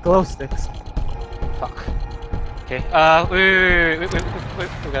 It's glow sticks. Fuck. Okay. Wait. We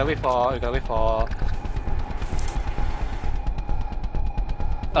gotta wait for.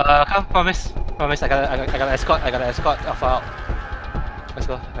 Come, promise. I gotta escort Alpha out. Let's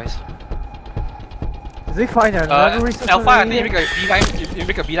go, guys. Did we find another resource? Alpha, I think you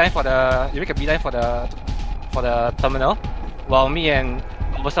make a beeline. You make a beeline for the terminal, while me and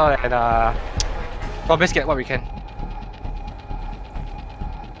Obasa and Promise get what we can.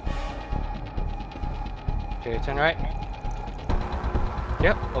 Okay, turn right.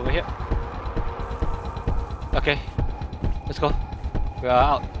 Yep, over here. Okay, let's go. We are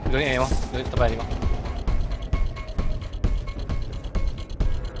out. We don't need anymore. We don't need to buy anymore.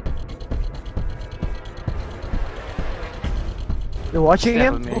 You're watching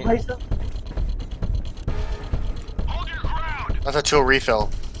Step him? with me. Hold your ground. That's a tool refill.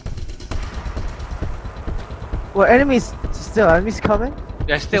 Well, enemies coming?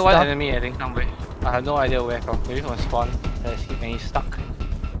 There's still He's one stuck. enemy, I think, somewhere. I have no idea where from. Maybe from spawn. And he's stuck.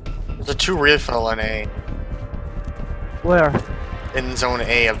 There's a 2 refill in A. Where? In zone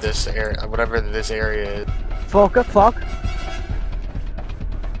A of this area, whatever this area is. Fuck. The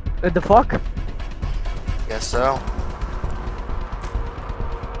fuck? Guess so.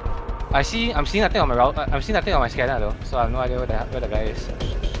 I'm seeing nothing on my route. I'm seeing nothing on my scanner though, so I have no idea where the guy is.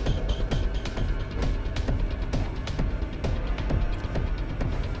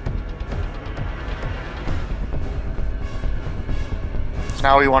 So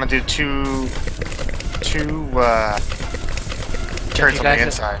now we want to do two turrets on the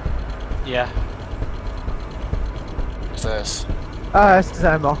inside. Yeah. What's this? It's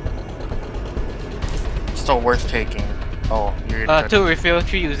ammo. Still worth taking. Oh, you're 2 refill,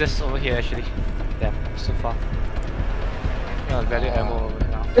 3 users over here actually. Damn, so far. Value ammo over here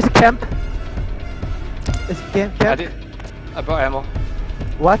now. It's camp. I brought ammo.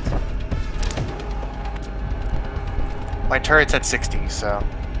 What? My turret's at 60, so.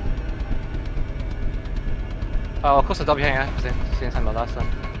 I'll close the door behind since I'm the last one.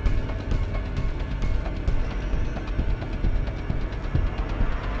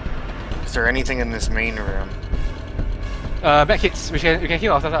 Is there anything in this main room? Back hits. We can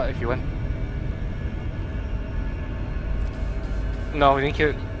heal ourselves out if you want. No, we didn't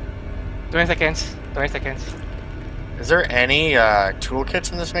kill it. 20 seconds. 20 seconds. Is there any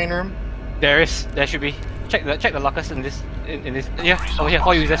toolkits in this main room? There should be. Check the lockers in this. Yeah, over here.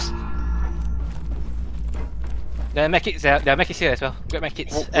 4 users. There are medkits here as well. Grab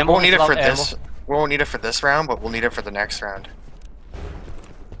medkits. We won't need it for this. We won't need it for this round, but we'll need it for the next round.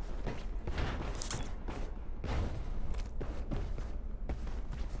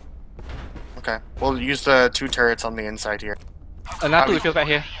 Okay, we'll use the 2 turrets on the inside here. Another 2 refill back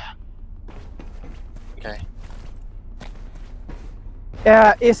here. Okay.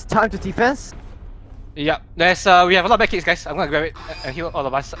 Yeah, it's time to defense. Yeah, we have a lot of medkits, guys. I'm gonna grab it and heal all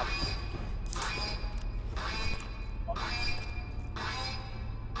of us.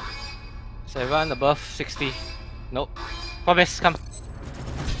 7 above 60. Nope. Promise, come.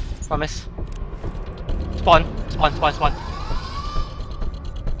 Promise. Spawn.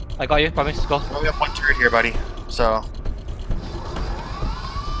 I got you, promise, go. We only have 1 turret here, buddy. So.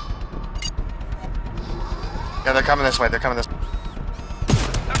 Yeah, they're coming this way.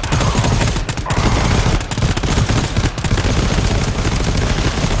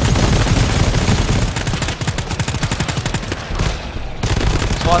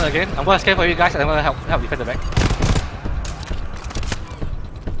 Spawn again. I'm gonna scan for you guys and I'm gonna help defend the back.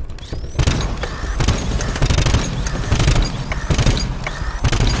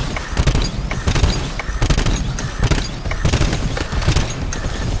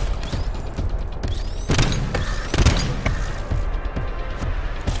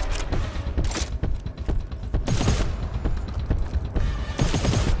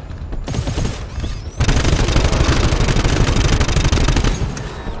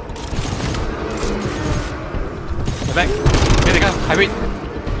 Back. Here they come. Hybrid.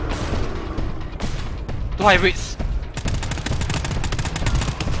 2 hybrids.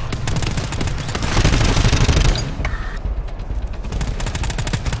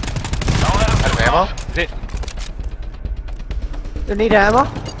 Out of ammo? Is it? You need ammo?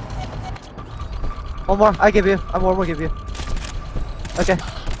 One more, I give you. One more, give you. Okay.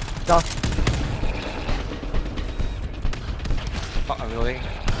 Down. Fuck, I'm reloading.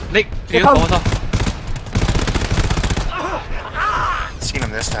 Nick, Here you comes. over top. Seen him.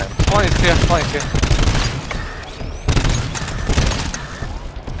 spawn this time. Spawn is clear, spawn is clear.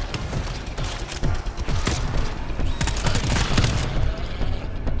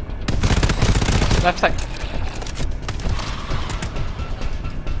 Left side.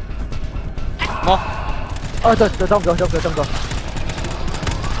 More. Oh, don't go.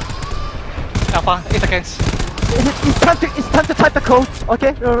 Alpha, 8 seconds. It's time to type the code.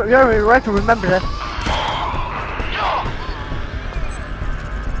 Okay, you're right to remember that.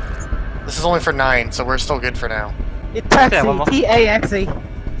 This is only for 9, so we're still good for now. It's taxi. Yeah, one more. T-A-X-E.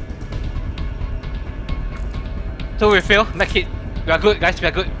 2 refill, make it. We are good, guys. We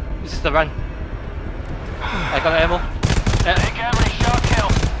are good. This is the run. I got the ammo. Yeah. Take every shot kill.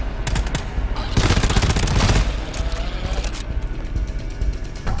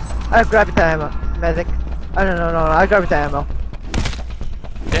 I grabbed the ammo, medic. I don't know. I grabbed the ammo.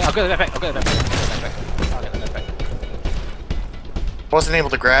 Yeah, I'll get the backpack. I'll get the backpack. Wasn't able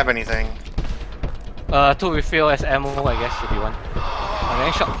to grab anything. 2 refill as ammo, I guess, if you want. I'm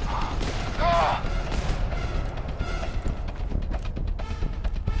getting shot.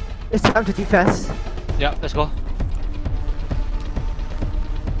 It's time to defense. Yeah, let's go.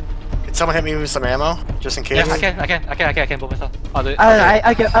 Can someone hit me with some ammo, just in case? Yeah, I can both myself. I'll do it.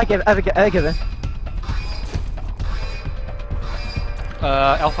 I give it.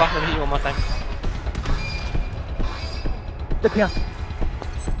 Alpha, let me hit you one more time. The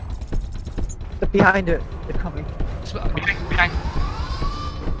behind it. They're coming. Behind.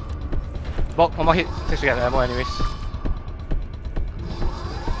 Bulk, one more hit. Since we got the ammo anyways.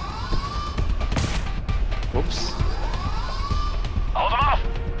 Oops. Hold them off.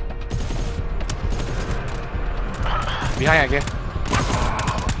 Behind again.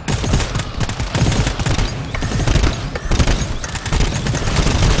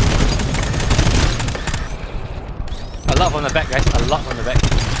 A lot from the back, guys. A lot from the back.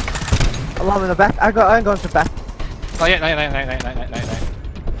 Along in the back. I'm going to the back. Oh yeah, nine.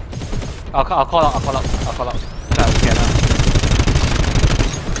 I'll call out. Yeah, now.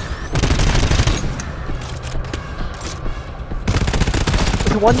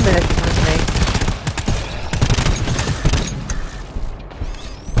 It's 1 minute remaining.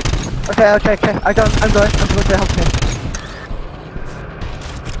 Okay. I'm going to help him.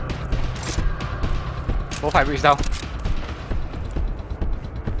 Both hybrids down.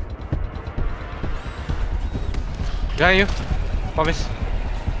 Behind you. Promise.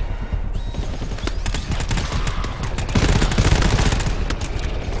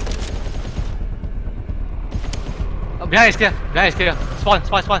 Oh, behind is clear. Spawn.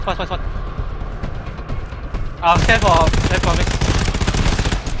 I'll stand for me.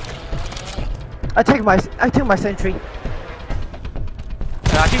 I take my sentry.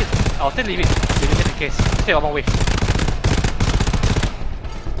 Actually, I'll still leave it just in case. Stay one more wave.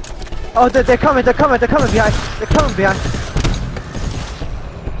 Oh, they're coming behind. They're coming behind.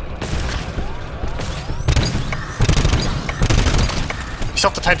 You still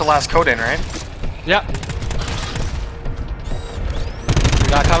have to type the last code in, right? Yeah. We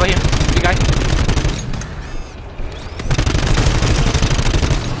gotta cover him. Big guy.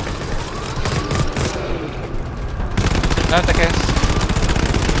 No seconds.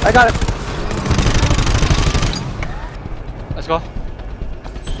 I got it. Let's go.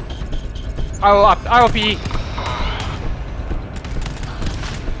 ROP.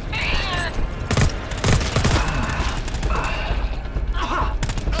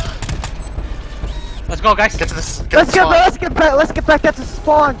 Let's go, guys. Get to this. Let's get back at the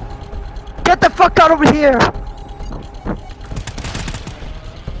spawn. Get the fuck out over here.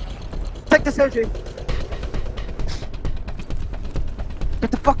 Take the sentry. Get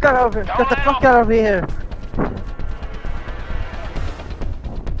the fuck out over here. Get the fuck out over here.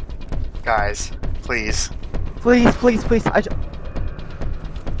 Guys, please. Please.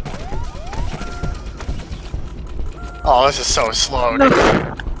 Oh, this is so slow. No. Dude.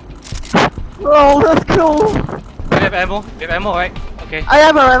 Oh, let's go. We have ammo. Right? Okay. I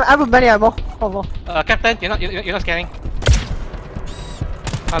have many ammo. Hold on. Captain, you're not scanning.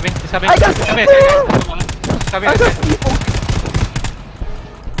 Come in. Come I got here. Come I here. got people.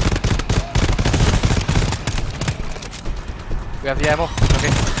 We have the ammo.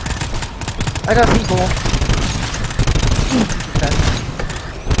 Okay. I got people.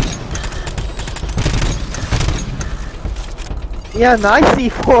 Yeah, nice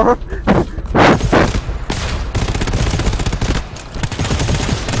C4.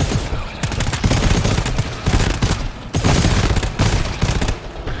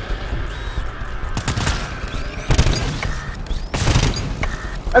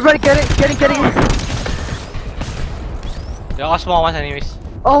 Everybody get it. They're all small ones anyways.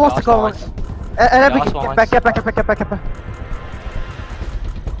 Oh, lost the column. And then we last can one, get back.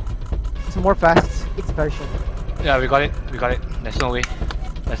 Some more fast. It's version. Yeah, we got it. There's no way.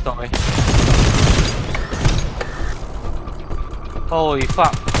 Holy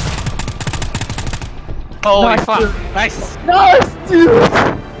fuck. Holy Nice, fuck. dude. Nice. Nice, dude!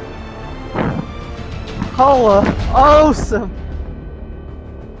 Hola, awesome!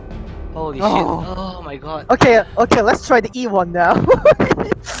 Holy Oh. shit. Oh my god. Okay, let's try the E1 now.